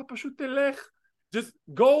לי ממך, פשוט תלך, just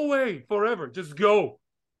go away forever, just go.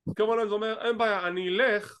 כמובן ריינס אומר, אין בעיה, אני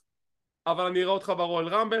אלך, אבל אני אראה אותך ברואל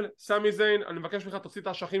רמבל, סמי זיין, אני מבקש ממך תוציא את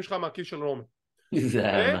האשכים שלך מהכיס של רומן.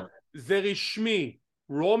 זה רשמי,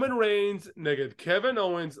 רומן ריינס נגד קווין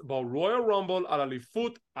אורנס ברואל רמבל על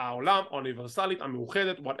אליפות העולם האוניברסלית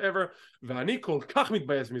המאוחדת, whatever, ואני כל כך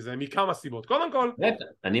מתבאס מזה, מכמה סיבות. קודם כל,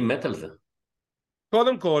 אני מת על זה.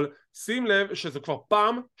 קודם כל, שים לב שזו כבר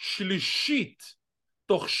פעם שלישית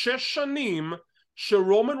תוך 6 שנים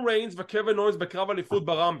שרומן ריינס וקווין אורנס בקרב אליפות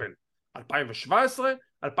ברמבל. 2017,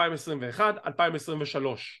 2021,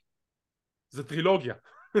 2023. זה טרילוגיה.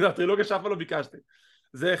 זה הטרילוגיה שאף פעם לא ביקשתי.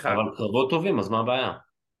 זה אחד. אבל קרבות טובים, אז מה הבעיה?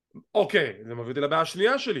 אוקיי, זה מביא אותי לבעיה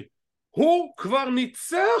השנייה שלי. הוא כבר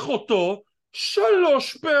ניצח אותו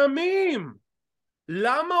 3 פעמים.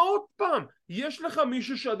 למה עוד פעם? יש לך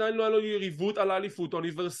מישהו שעדיין לא היה לו יריבות על האליפות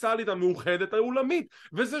האוניברסלית המאוחדת העולמית,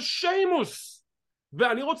 וזה שיימוס.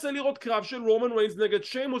 ואני רוצה לראות קרב של רומן ריינס נגד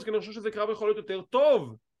שיימוס, כי אני חושב שזה קרב יכול להיות יותר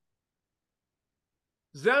טוב.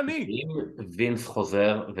 זה אני. אם וינס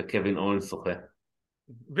חוזר וקווין אורנס שוחה.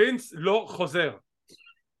 וינס לא חוזר.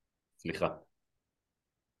 סליחה.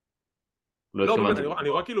 לא, באמת, אני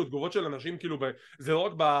רואה כאילו תגובות של אנשים, כאילו, זה לא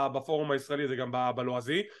רק בפורום הישראלי, זה גם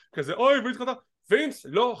בלועזי, כזה, אוי, וינס חוזר, וינס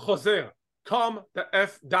לא חוזר. Calm the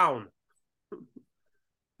F down.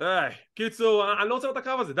 קיצור, אני לא רוצה לראות את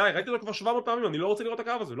הקרב הזה, די, ראיתי אותו כבר 700 פעמים, אני לא רוצה לראות את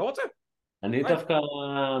הקרב הזה, לא רוצה. אני דווקא,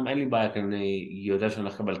 אין לי בעיה, כי אני יודע שאני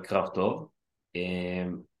הולך לקבל קרב טוב.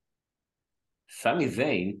 סמי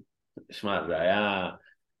זיין, שמע, זה היה,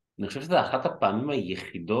 אני חושב שזה אחת הפעמים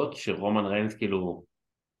היחידות שרומן ריינס כאילו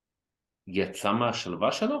יצא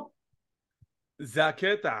מהשלווה שלו. זה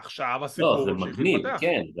הקטע, עכשיו הסיפור. לא, זה מגניב,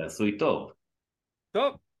 כן, זה עשוי טוב.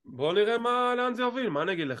 טוב, בוא נראה לאן זה יוביל, מה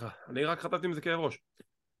אני אגיד לך? אני רק חטאתי עם זה כאב ראש.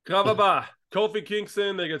 קרב הבא, קופי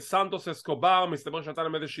קינגסון נגד סנטוס אסקובר, מסתבר שנתן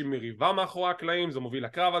להם איזושהי מריבה מאחורי הקלעים, זה מוביל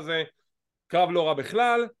לקרב הזה. קרב לא רע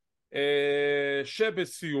בכלל,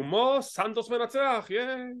 שבסיומו סנטוס מנצח,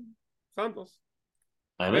 סנטוס.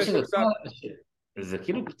 האמת שזה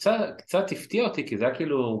כאילו קצת הפתיע אותי, כי זה היה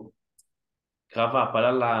כאילו קרב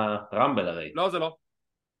ההפלה לרמבל הרי. לא, זה לא.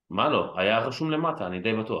 מה לא? היה רשום למטה, אני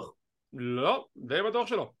די בטוח. לא, די בטוח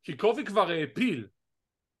שלא. כי קופי כבר פיל.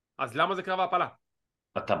 אז למה זה קרב ההפלה?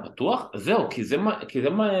 אתה בטוח? זהו, כי זה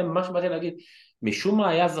מה שבאתי להגיד. משום מה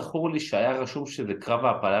היה זכור לי שהיה רשום שזה קרב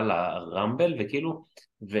ההפלה לרמבל, וכאילו,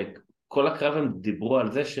 וכל הקרב הם דיברו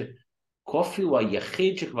על זה שקופי הוא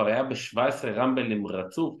היחיד שכבר היה ב-17 רמבלים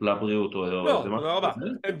רצוף לבריאות. לא, תודה רבה.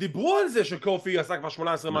 הם דיברו על זה שקופי עשה כבר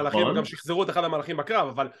 18 מהלכים, וגם שחזרו את אחד המהלכים בקרב,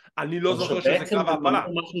 אבל אני לא זוכר שזה קרב ההפלה.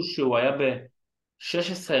 בעצם משהו שהוא היה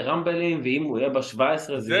ב-16 רמבלים, ואם הוא יהיה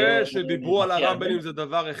ב-17 זה שדיברו על הרמבלים זה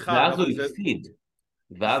דבר אחד. ואז הוא הפסיד.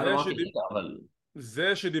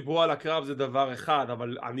 זה שדיברו על הקרב זה דבר אחד,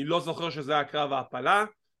 אבל אני לא זוכר שזה היה קרב ההפלה,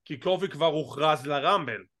 כי קופי כבר הוכרז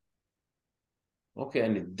לרמבל. אוקיי,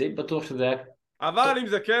 אני די בטוח שזה היה... אבל אם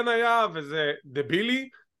זה כן היה וזה דבילי,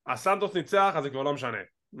 הסנטוס ניצח, אז זה כבר לא משנה.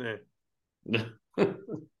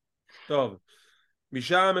 טוב,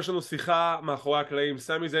 משם יש לנו שיחה מאחורי הקלעים,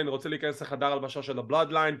 סמי זיין רוצה להיכנס לחדר הלבשה של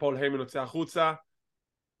הבלאדליין, פול היימן יוצא החוצה,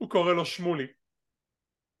 הוא קורא לו שמולי,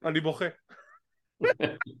 אני בוכה.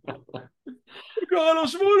 הוא קורא לו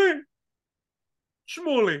שמולי,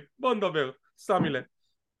 שמולי, בוא נדבר, סמי לב.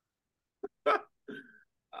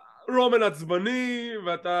 רומן עצבני,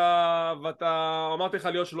 ואתה אמרתי לך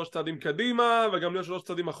להיות 3 צעדים קדימה, וגם להיות 3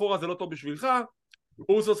 צעדים אחורה זה לא טוב בשבילך.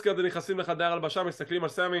 אוסוס כזה נכנסים לחדר הלבשה, מסתכלים על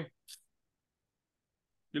סמי,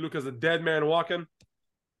 כאילו כזה dead man walking,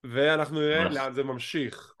 ואנחנו נראה לאן זה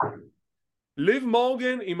ממשיך. ליב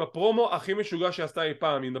מורגן עם הפרומו הכי משוגע שעשתה אי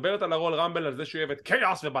פעם, היא מדברת על הרול רמבל, על זה שהיא אוהבת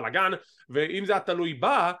כאוס ובלגן, ואם זה התלוי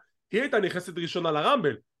בה, היא הייתה נכנסת ראשונה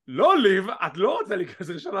לרמבל. לא ליב, את לא רוצה להיכנס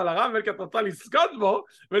ראשונה לרמבל, כי את רוצה לזכות בו,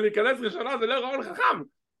 ולהיכנס ראשונה זה לא רעיון חכם,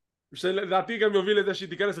 שלדעתי גם יוביל לזה שהיא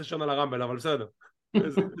תיכנס ראשונה לרמבל, אבל בסדר.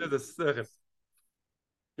 איזה שכל.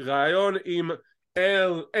 רעיון עם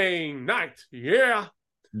L.A. Knight,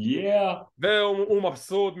 והוא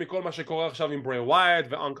מבסוט מכל מה שקורה עכשיו עם ברי ווייט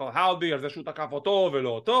ואנקל האודי, על זה שהוא תקף אותו ולא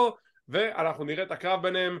אותו, ואנחנו נראה את הקרב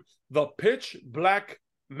ביניהם, The Pitch Black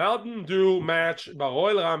Mountain Dew Match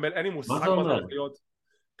ברואל רמבל. אין לי מושג מה זה הולך להיות,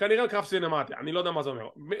 כנראה קרב סינמטי, אני לא יודע מה זה אומר.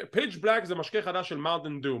 Pitch Black זה משקה חדש של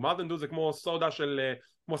Mountain Dew, Mountain Dew זה כמו סודה של,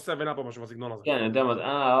 כמו 7-up או משהו בסגנון הזה. כן, אני יודע מה זה,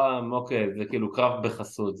 אוקיי, זה כאילו קרב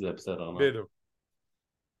בחסות, זה בסדר. בדיוק.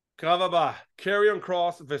 קרב הבא, קריון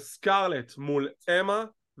קרוס וסקרלט מול אמה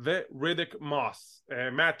ורידיק מוס,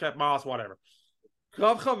 מדקאפ מוס, whatever.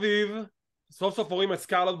 קרב חביב, סוף סוף רואים את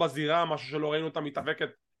סקרלט בזירה, משהו שלא ראינו אותה מתאבקת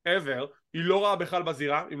ever, היא לא ראה בכלל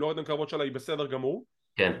בזירה, אם לא ראיתם קרבות שלה היא בסדר גמור.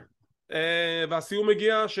 כן. והסיום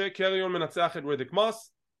מגיע שקריון מנצח את רידיק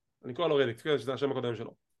מוס, אני קורא לו רידיק, שזה השם הקודם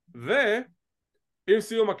שלו. ועם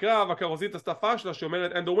סיום הקרב, הקרוזית עשתה פשלה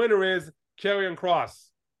שאומרת and the winner is קריון קרוס.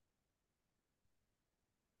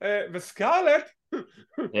 וסקרלט,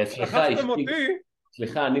 לחצתם אותי.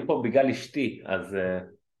 סליחה, אני פה בגלל אשתי, אז...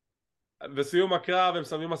 בסיום הקרב הם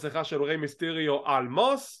שמים מסכה של ריי מיסטריו על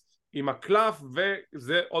מוס עם הקלף,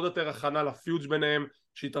 וזה עוד יותר הכנה לפיוץ' ביניהם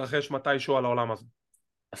שיתרחש מתישהו על העולם הזה.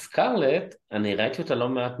 סקרלט, אני ראיתי אותה לא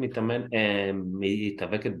מעט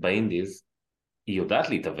מתאבקת באינדיז, היא יודעת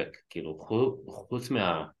להתאבק, כאילו חוץ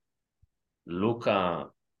מהלוק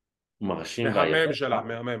המרשים מהמם שלה,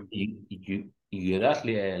 מהמם. היא יודעת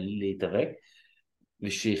להתאבק,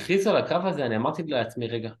 ושהכריז על הקרב הזה אני אמרתי לעצמי,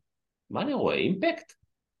 רגע, מה אני רואה? אימפקט?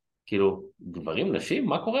 כאילו, גברים, נשים,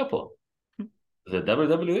 מה קורה פה? זה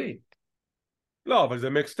WWE. לא, אבל זה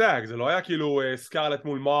מיקס טאג, זה לא היה כאילו סקרלט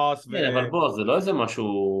מול מוס. כן, אבל בוא, זה לא איזה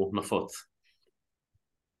משהו נפוץ.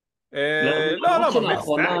 לא, אבל מיקס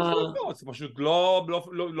טאג זה נפוץ, זה פשוט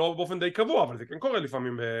לא באופן די קבוע, אבל זה כן קורה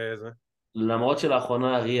לפעמים בזה. למרות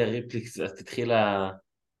שלאחרונה ריה ריפלי קצת התחילה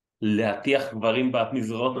להטיח גברים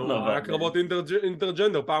במזרון. היה קרבות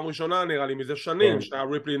אינטרג'נדר, פעם ראשונה נראה לי מזה שנים, שהיה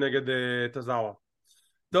ריפלי נגד טזאווה.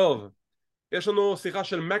 טוב, יש לנו שיחה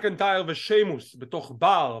של מקנטייר ושיימוס בתוך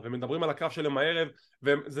בר, ומדברים על הקרב שלהם הערב,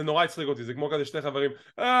 וזה נורא הצחיק אותי, זה כמו כזה 2 חברים,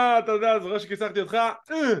 אתה יודע, זוכר שכיסחתי אותך,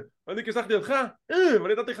 ואני כיסחתי אותך,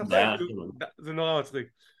 ואני נתתי לך סייק, זה נורא מצחיק.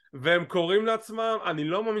 והם קוראים לעצמם, אני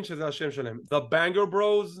לא מאמין שזה השם שלהם, The Banger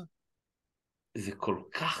Bros. זה כל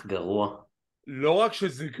כך גרוע. לא רק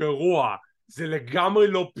שזה גרוע, זה לגמרי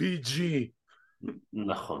לא PG.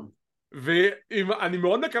 נכון. ואני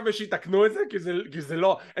מאוד מקווה שיתקנו את זה, כי זה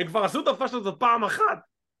לא, הם כבר עשו את הפשט הזאת פעם אחת,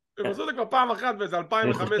 הם עשו את זה כבר פעם אחת וזה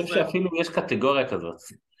 2015. אני חושב שאפילו יש קטגוריה כזאת.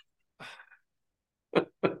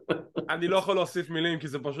 אני לא יכול להוסיף מילים כי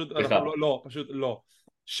זה פשוט, לא, פשוט לא.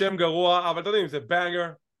 שם גרוע, אבל אתה יודע אם זה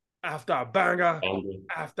בנגר, after banger,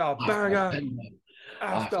 after banger,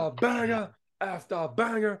 after banger, after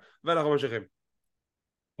banger, ואנחנו ממשיכים.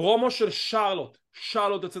 פרומו של שרלוט,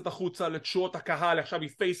 שרלוט יוצאת החוצה לתשואות הקהל, עכשיו היא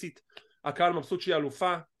פייסית, הקהל מבסוט שהיא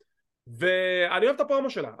אלופה, ואני אוהב את הפרומו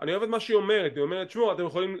שלה, אני אוהב את מה שהיא אומרת, היא אומרת, תשמעו, אתם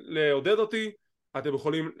יכולים לעודד אותי, אתם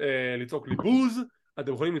יכולים לצעוק לי בוז,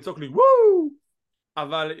 אתם יכולים לצעוק לי וואו,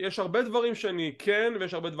 אבל יש הרבה דברים שאני כן,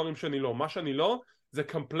 ויש הרבה דברים שאני לא, מה שאני לא, זה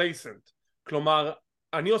complacent, כלומר,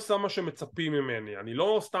 אני עושה מה שמצפים ממני, אני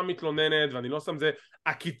לא סתם מתלוננת, ואני לא שם זה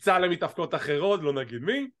עקיצה למתאבקות אחרות, לא נגיד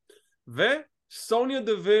מי, וסוניה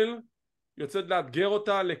דוויל יוצאת לאתגר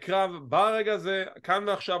אותה לקרב ברגע הזה, כאן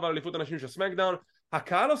ועכשיו על אליפות הנשים של סמקדאון,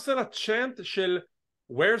 הקהל עושה לה צ'אנט של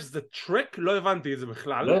where's the trick? לא הבנתי את זה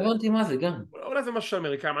בכלל. לא הבנתי מה זה גם. אולי זה משהו של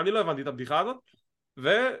אמריקאים, אני לא הבנתי את הבדיחה הזאת.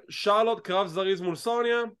 ושרלוט קרב זריז מול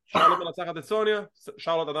סוניה, שרלוט מנצחת את סוניה,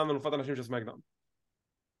 שרלוט עדיין אלופת הנשים של סמקדאון.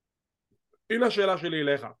 הנה השאלה שלי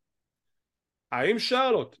אליך. האם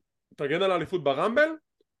שרלוט תגן על האליפות ברמבל,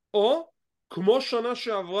 או כמו שנה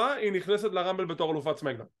שעברה היא נכנסת לרמבל בתור אלופת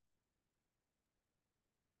סמקדאון?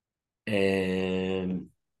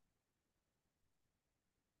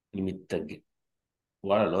 אני מתג...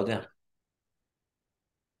 וואלה, לא יודע.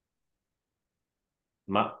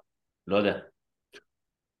 מה? לא יודע.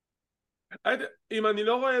 אם אני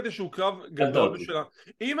לא רואה איזשהו קרב אל גדול תעודי. בשבילה,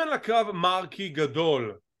 אם אין לה קרב מרקי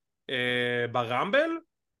גדול ברמבל,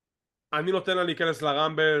 אני נותן לה להיכנס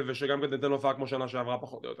לרמבל, ושגם כן תתן הופעה כמו שנה שעברה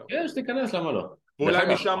פחות או יותר. כן, שתיכנס, למה לא? דרך ואולי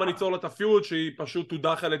אגב, משם אני אצור לה את הפיוד שהיא פשוט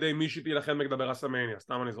תודח על ידי מי שתילחם בגדבר הסמניה,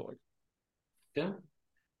 סתם אני זורק. כן.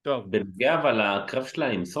 טוב, בנוגע אבל הקרב שלה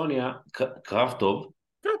עם סוניה, קרב טוב,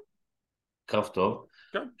 כן, קרב טוב.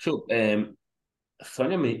 כן, שוב,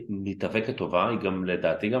 סוניה מתאבקת טובה, היא גם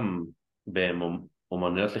לדעתי גם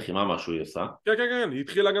באומנויות לחימה משהו היא עושה. כן, כן, כן, היא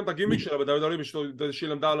התחילה גם את הגימיק שלה ב-WWE שהיא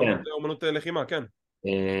למדה על כן. אומנות לחימה, כן.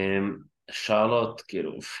 שרלוט,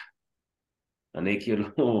 כאילו, אני כאילו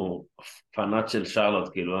פנאט של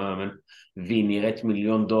שרלוט, כאילו, והיא נראית $1,000,000,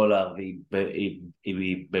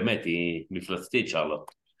 והיא באמת, היא מפלצתית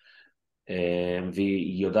שרלוט.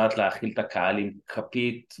 והיא יודעת להאכיל את הקהל עם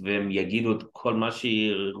כפית, והם יגידו את כל מה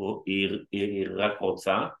שהיא רק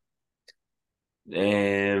רוצה.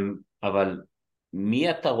 אבל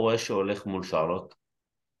מי אתה רואה שהולך מול שרלוט?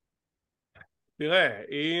 תראה,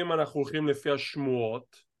 אם אנחנו הולכים לפי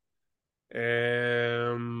השמועות,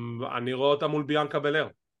 אני רואה אותה מול ביאנקה בלר,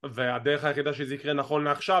 והדרך היחידה שזה יקרה נכון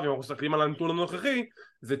לעכשיו, אם אנחנו מסתכלים על הנתון הנוכחי,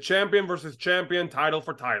 זה צ'מפיון versus צ'מפיון, טייטל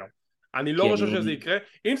for טייטל. אני לא כי חושב שזה יקרה.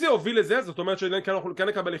 אם זה יוביל לזה, זאת אומרת שאנחנו כן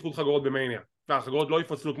נקבל איחוד חגורות במאניה, והחגורות לא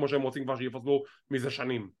יפצלו כמו שהם רוצים כבר שיפצלו מזה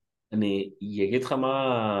שנים. אני אגיד לך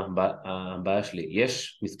מה הבעיה שלי.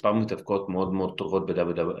 יש מספר מתאבקות מאוד מאוד טובות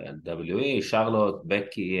ב-WWE, שרלוט,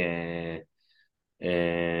 בקי,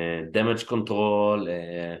 דמג' קונטרול,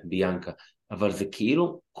 ביאנקה, אבל זה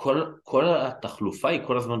כאילו כל התחלופה היא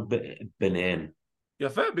כל הזמן ביניהן.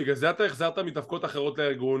 יפה, בגלל זה אתה החזרת מתאבקות אחרות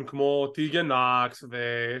לארגון כמו טיגן נאקס,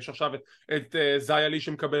 ויש עכשיו את זיילי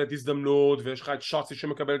שמקבלת הזדמנות, ויש לך את שוצי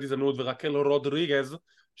שמקבלת הזדמנות, ורקל רודריגז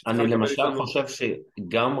שצריכה אני לקבל למשל הזדמנות. חושב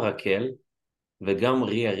שגם רקל וגם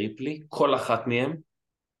ריה ריפלי, כל אחת מהן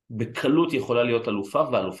בקלות יכולה להיות אלופה,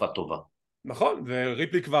 ואלופה טובה. נכון,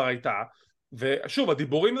 וריפלי כבר הייתה, ושוב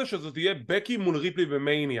הדיבורים זה שזאת תהיה בקי מול ריפלי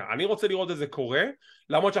במאניה. אני רוצה לראות את זה קורה,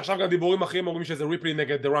 למרות שעכשיו גם דיבורים אחרים אומרים שזה ריפלי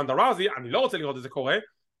נגד רונדה ראוזי, אני לא רוצה לראות את זה קורה,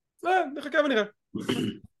 נחכה ונראה.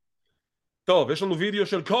 טוב, יש לנו וידאו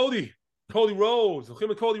של קודי רודס.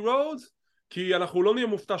 זוכרים את קודי רודס? כי אנחנו לא נהיה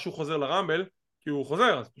מופתע שהוא חוזר לרמבל, כי הוא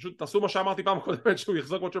חוזר, אז פשוט תעשו מה שאמרתי פעם קודמת, שהוא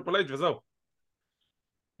יחזור כמו טריפל אייץ' וזהו.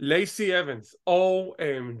 לייסי אבנס,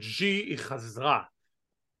 OMG, היא חזרה.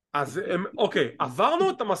 אז אוקיי, עברנו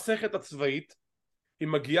את המסכת הצבאית, היא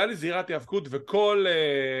מגיעה לזירת היאבקות, וכל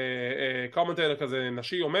קומנטר כזה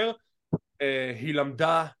נשי אומר, היא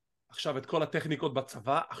למדה עכשיו את כל הטכניקות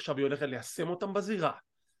בצבא, עכשיו היא הולכת ליישם אותם בזירה,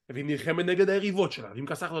 והיא נלחמת נגד היריבות שלה, והיא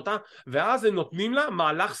מקסחת אותה, ואז הם נותנים לה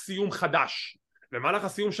מהלך סיום חדש, ומהלך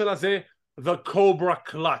הסיום שלה זה The Cobra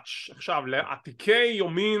Clutch. עכשיו, לעתיקי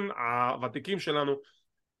יומין הוותיקים שלנו,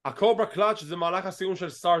 הקוברה קלאץ' זה מהלך הסיום של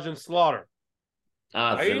סארג'נט סלוטר. זה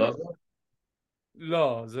האם... לא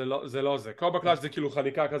זה? לא, זה לא זה. קוברה קלאץ' זה כאילו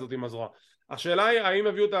חניקה כזאת עם הזרוע. השאלה היא, האם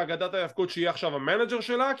הביאו את אגדת ההיאבקות שהיא עכשיו המנג'ר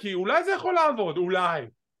שלה? כי אולי זה יכול לעבוד, אולי.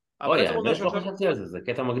 אבל אוי, עצם העובדה האמת לא שעכשיו... חשבתי על זה, זה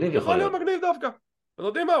קטע מגניב יכול יכול להיות להיות. מגניב דווקא. אז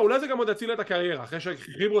יודעים מה, אולי זה גם עוד יציל את הקריירה, אחרי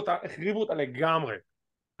שהחריבו אותה לגמרי.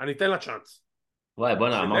 אני אתן לה צ'אנס. וואי,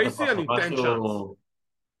 בוא'נה, שלייסי אני אתן צ'אנס.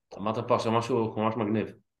 אמרת פה עכשיו משהו ממש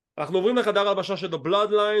מגניב. אנחנו עוברים לחדר הלבשה של The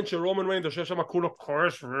Bloodline, שרומן ריינס יושב שם כולו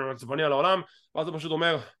כועס ועצבני על העולם, ואז הוא פשוט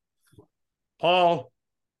אומר, פול,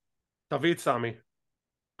 תביא את סמי,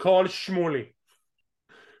 כל שמולי.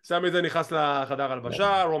 סמי זה נכנס לחדר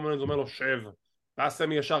הלבשה, רומן ריינס אומר לו שב, ואז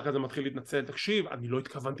סמי ישר כזה מתחיל להתנצל, תקשיב, אני לא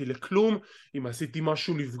התכוונתי לכלום, אם עשיתי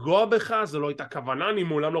משהו לפגוע בך, זה לא הייתה כוונה, אני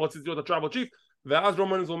מעולם לא רציתי להיות הטראבל צ'יף, ואז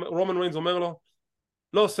רומן ריינס אומר לו,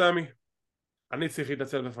 לא סמי, אני צריך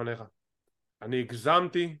להתנצל בפניך, אני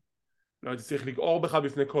הגזמתי, לא הייתי צריך לגעור בך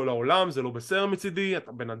בפני כל העולם, זה לא בסדר מצידי,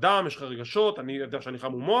 אתה בן אדם, יש לך רגשות, אני יודע שאני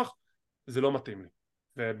חם ומוח, זה לא מתאים לי,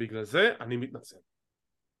 ובגלל זה אני מתנצל.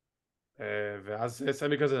 ואז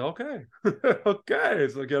סמי כזה, אוקיי, אוקיי,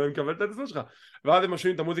 אז אני מקבל את התנצל שלך. ואז הם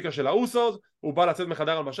משמיעים את המוזיקה של האוסוס, הוא בא לצאת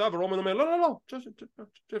מחדר הלבשה, ורומן אומר, לא, לא, לא,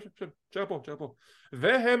 תשאר פה.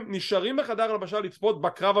 והם נשארים בחדר הלבשה לצפות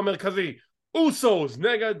בקרב המרכזי, אוסוס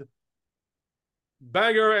נגד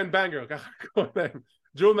בנגר אנד בנגר, ככה קוראים להם,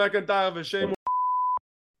 ג'ו מקנטייר ושיימוס,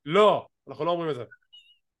 לא, אנחנו לא אומרים את זה,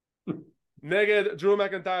 נגד ג'ו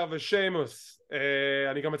מקנטייר ושיימוס,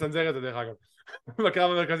 אני גם מצנזר את זה דרך אגב,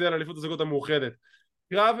 בקרב המרכזי על אליפות הזוגות המאוחדת.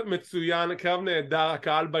 קרב מצוין, קרב נהדר,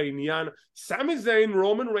 הקהל בעניין, סמי זיין,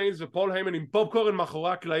 רומן ריינס ופול היימן עם פופקורן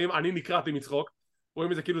מאחורי הקלעים, אני נקרעתי מצחוק,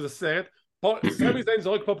 רואים את זה כאילו זה סרט, סמי זיין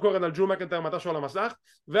זורק פופקורן על ג'ו מקנטייר מתישהו על המסך,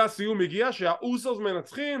 והסיום מגיע שהאוסוס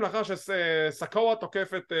מנצחים לאחר שסקורה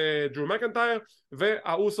תוקף את ג'ו מקנטייר,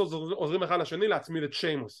 והאוסוס עוזרים אחד לשני להצמיד את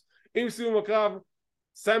שיימוס. עם סיום הקרב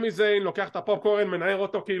סמי זיין לוקח את הפופקורן, מנער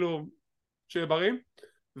אותו כאילו שיהיה בריא,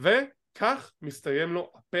 וכך מסתיים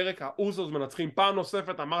לו הפרק. האוסוס מנצחים פעם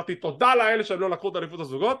נוספת, אמרתי תודה לאלה שהם לא לקחו את אליפות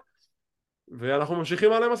הזוגות, ואנחנו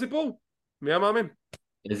ממשיכים עליהם הסיפור. מי המאמין?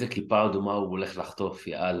 איזה כיפה אדומה הוא הולך לחטוף,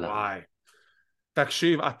 יאללה. וואי.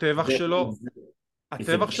 תקשיב, הטבח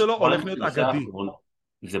שלו הולך להיות אגדי.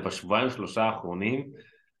 זה בשבועיים שלושה האחרונים,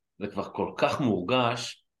 זה כבר כל כך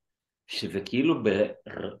מורגש, שזה כאילו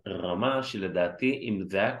ברמה שלדעתי, אם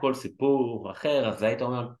זה היה כל סיפור אחר, אז היית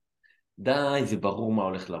אומר, די, זה ברור מה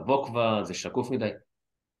הולך לבוא כבר, זה שקוף מדי.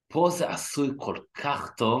 פה זה עשוי כל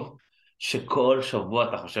כך טוב, שכל שבוע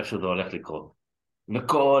אתה חושב שזה הולך לקרות.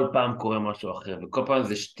 וכל פעם קורה משהו אחר, וכל פעם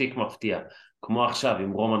זה שטיק מפתיע, כמו עכשיו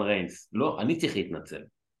עם רומן ריינס. לא, אני צריך להתנצל.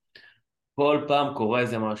 כל פעם קורה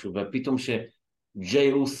איזה משהו, ופתאום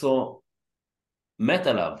שג'יי אוסו מת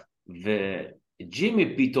עליו,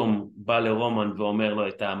 וג'ימי פתאום בא לרומן ואומר לו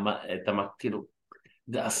כאילו,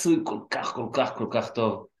 זה עשוי כל כך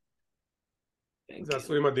טוב. זה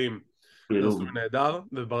עשוי מדהים. זה עשוי נהדר,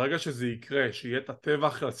 וברגע שזה יקרה, שיהיה את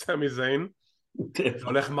הטבח על סמי זיין, זה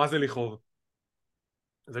הולך מה זה לכאוב.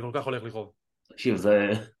 זה כל כך הולך לכאוב. תקשיב,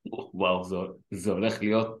 וואו, זה הולך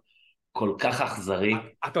להיות כל כך אכזרי.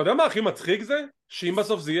 אתה יודע מה הכי מצחיק זה? שאם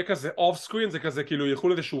בסוף זה יהיה כזה אוף סקרין, זה כזה כאילו ילכו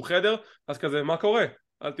לאיזשהו חדר, אז כזה מה קורה?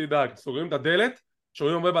 אל תדאג, סוגרים את הדלת,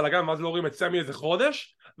 שומעים הרבה בלגן, ואז לא רואים את סמי איזה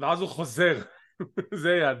חודש, ואז הוא חוזר. זה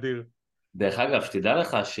יהיה אדיר. דרך אגב, שתדע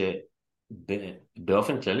לך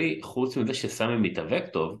שבאופן כללי, חוץ מזה שסמי מתאבק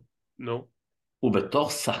טוב, הוא בתור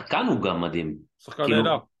שחקן הוא גם מדהים. שחקן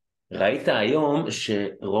נהדר. ראית היום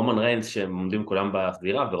שרומן ריינס, שהם עומדים כולם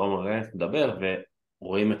בסדירה, ורומן ריינס מדבר,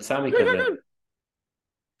 ורואים את סמי כזה,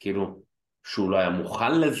 כאילו, שהוא לא היה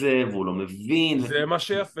מוכן לזה, והוא לא מבין. זה מה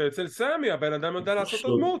שיפה אצל סמי, הבן אדם יודע לעשות את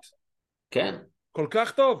הדמות. כן. כל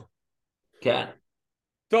כך טוב. כן.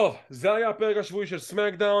 טוב, זה היה הפרק השבועי של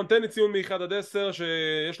סמאקדאון. תן לי ציון מ-1 עד 10,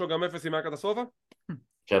 שיש לו גם 0 עם הקטסטרופה.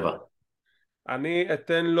 7. אני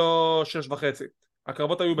אתן לו 6.5.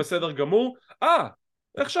 הקרבות היו בסדר גמור.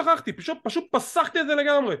 איך שכחתי? פשוט פסחתי את זה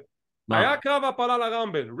לגמרי. היה קרב הפעלה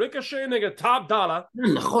לרמבל, ריקושי נגד טאפ דאלה.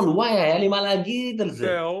 נכון, וואי, היה לי מה להגיד על זה.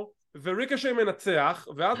 זהו, וריקושי מנצח,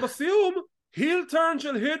 ואז בסיום, היל טרן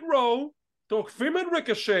של היט רו, תוקפים את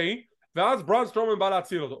ריקושי, ואז ברון סטרומן בא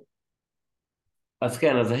להציל אותו. אז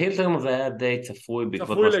כן, אז ההיל טרן הזה היה די צפוי.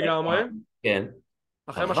 צפוי לגמרי. כן.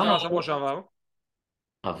 אחרי מה שקרה שבוע שעבר.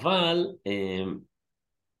 אבל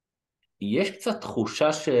יש קצת תחושה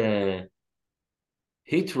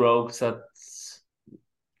היטרו קצת,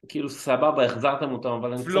 כאילו סבבה, החזרתם אותם,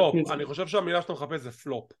 אבל פלופ, אני חושב שהמילה שאתה מחפש זה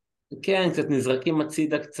פלופ. כן, קצת נזרקים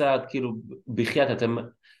הצידה קצת, כאילו, בחייאת,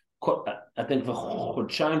 אתם כבר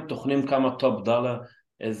חודשיים תוכנים כמה טופ דולר,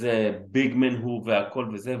 איזה ביגמן הוא והכל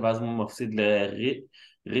וזה, ואז הוא מפסיד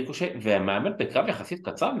לריקושי, והמאמת בקרב יחסית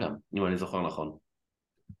קצר גם, אם אני זוכר נכון.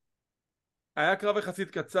 היה קרב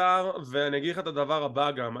יחסית קצר, ואני אגיד לך את הדבר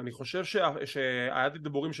הבא גם, אני חושב שהיה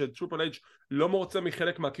דיבורים שטריפל אייץ' לא מורצה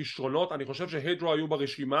מחלק מהכישרונות, אני חושב שהידרו היו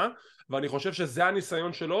ברשימה, ואני חושב שזה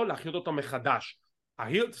הניסיון שלו להחיות אותם מחדש.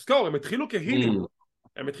 תזכור, הם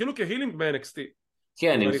התחילו כהילים ב-NXT.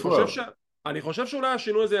 כן, אני חושב שאולי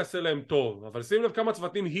השינוי הזה יעשה להם טוב, אבל שים לב כמה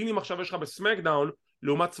צוותים הילים עכשיו יש לך בסמקדאון,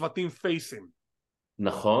 לעומת צוותים פייסים.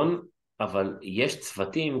 נכון, אבל יש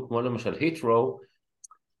צוותים, כמו למשל היטרו,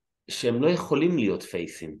 שהם לא יכולים להיות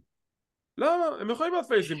פייסים. לא, הם יכולים להיות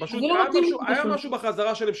פייסים, פשוט היה משהו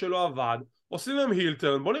בחזרה שלהם שלא עבד, עושים להם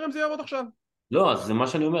הילטרן, בוא נראה אם זה יעבוד עכשיו. לא, אז זה מה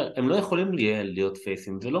שאני אומר, הם לא יכולים להיות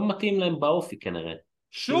פייסים, זה לא מתאים להם באופי כנראה.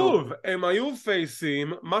 שוב, הם היו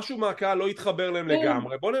פייסים, משהו מהקהל לא התחבר להם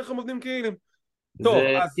לגמרי, בוא נראה איך הם עובדים כאילו.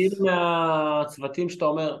 זה כאילו מהצוותים שאתה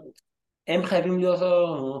אומר, הם חייבים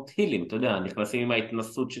להיות הילים, אתה יודע, נכנסים עם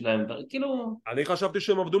ההתנסות שלהם, כאילו... אני חשבתי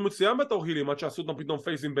שהם עבדו מצוין בתור הילים, עד שעשו אותם פתאום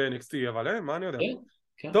פייסים ב-NXT, אבל מה אני יודע?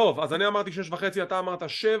 כן. טוב, אז אני אמרתי 6.5, אתה אמרת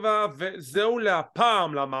 7, וזהו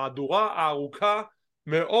להפעם, למהדורה הארוכה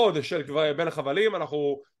מאוד של בין החבלים.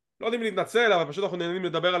 אנחנו לא יודעים להתנצל, אבל פשוט אנחנו נהנים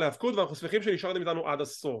לדבר על ההאבקות, ואנחנו שמחים שנשארתם איתנו עד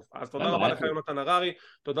הסוף. אז תודה רבה לך יונתן הררי,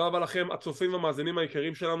 תודה רבה לכם הצופים והמאזינים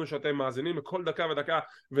היקרים שלנו, שאתם מאזינים בכל דקה ודקה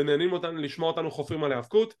ונהנים לשמוע אותנו חופרים על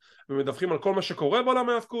ההאבקות ומדווחים על כל מה שקורה בעולם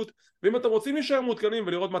ההאבקות. ואם אתם רוצים להישאר מעודכנים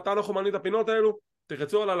ולראות מתי אנחנו מעלים את הפינות האלו,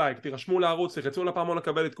 תחצו על הלייק, תירשמו לערוץ, תחצו לפעמון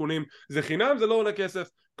לקבל עדכונים, זה חינם, זה לא עולה כסף.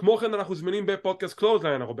 כמו כן אנחנו זמינים בפודקאסט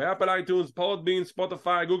קלוזליין, אנחנו באפל אייטונס, פודבין,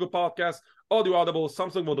 ספוטיפיי, גוגל פודקאסט, אודיו אודיבל,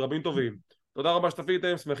 סמסונג ועוד רבים טובים. תודה רבה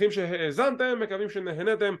שצפיתם, שמחים שהאזנתם, מקווים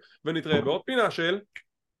שנהנתם, ונתראה בעוד פינה של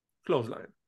קלוזליין.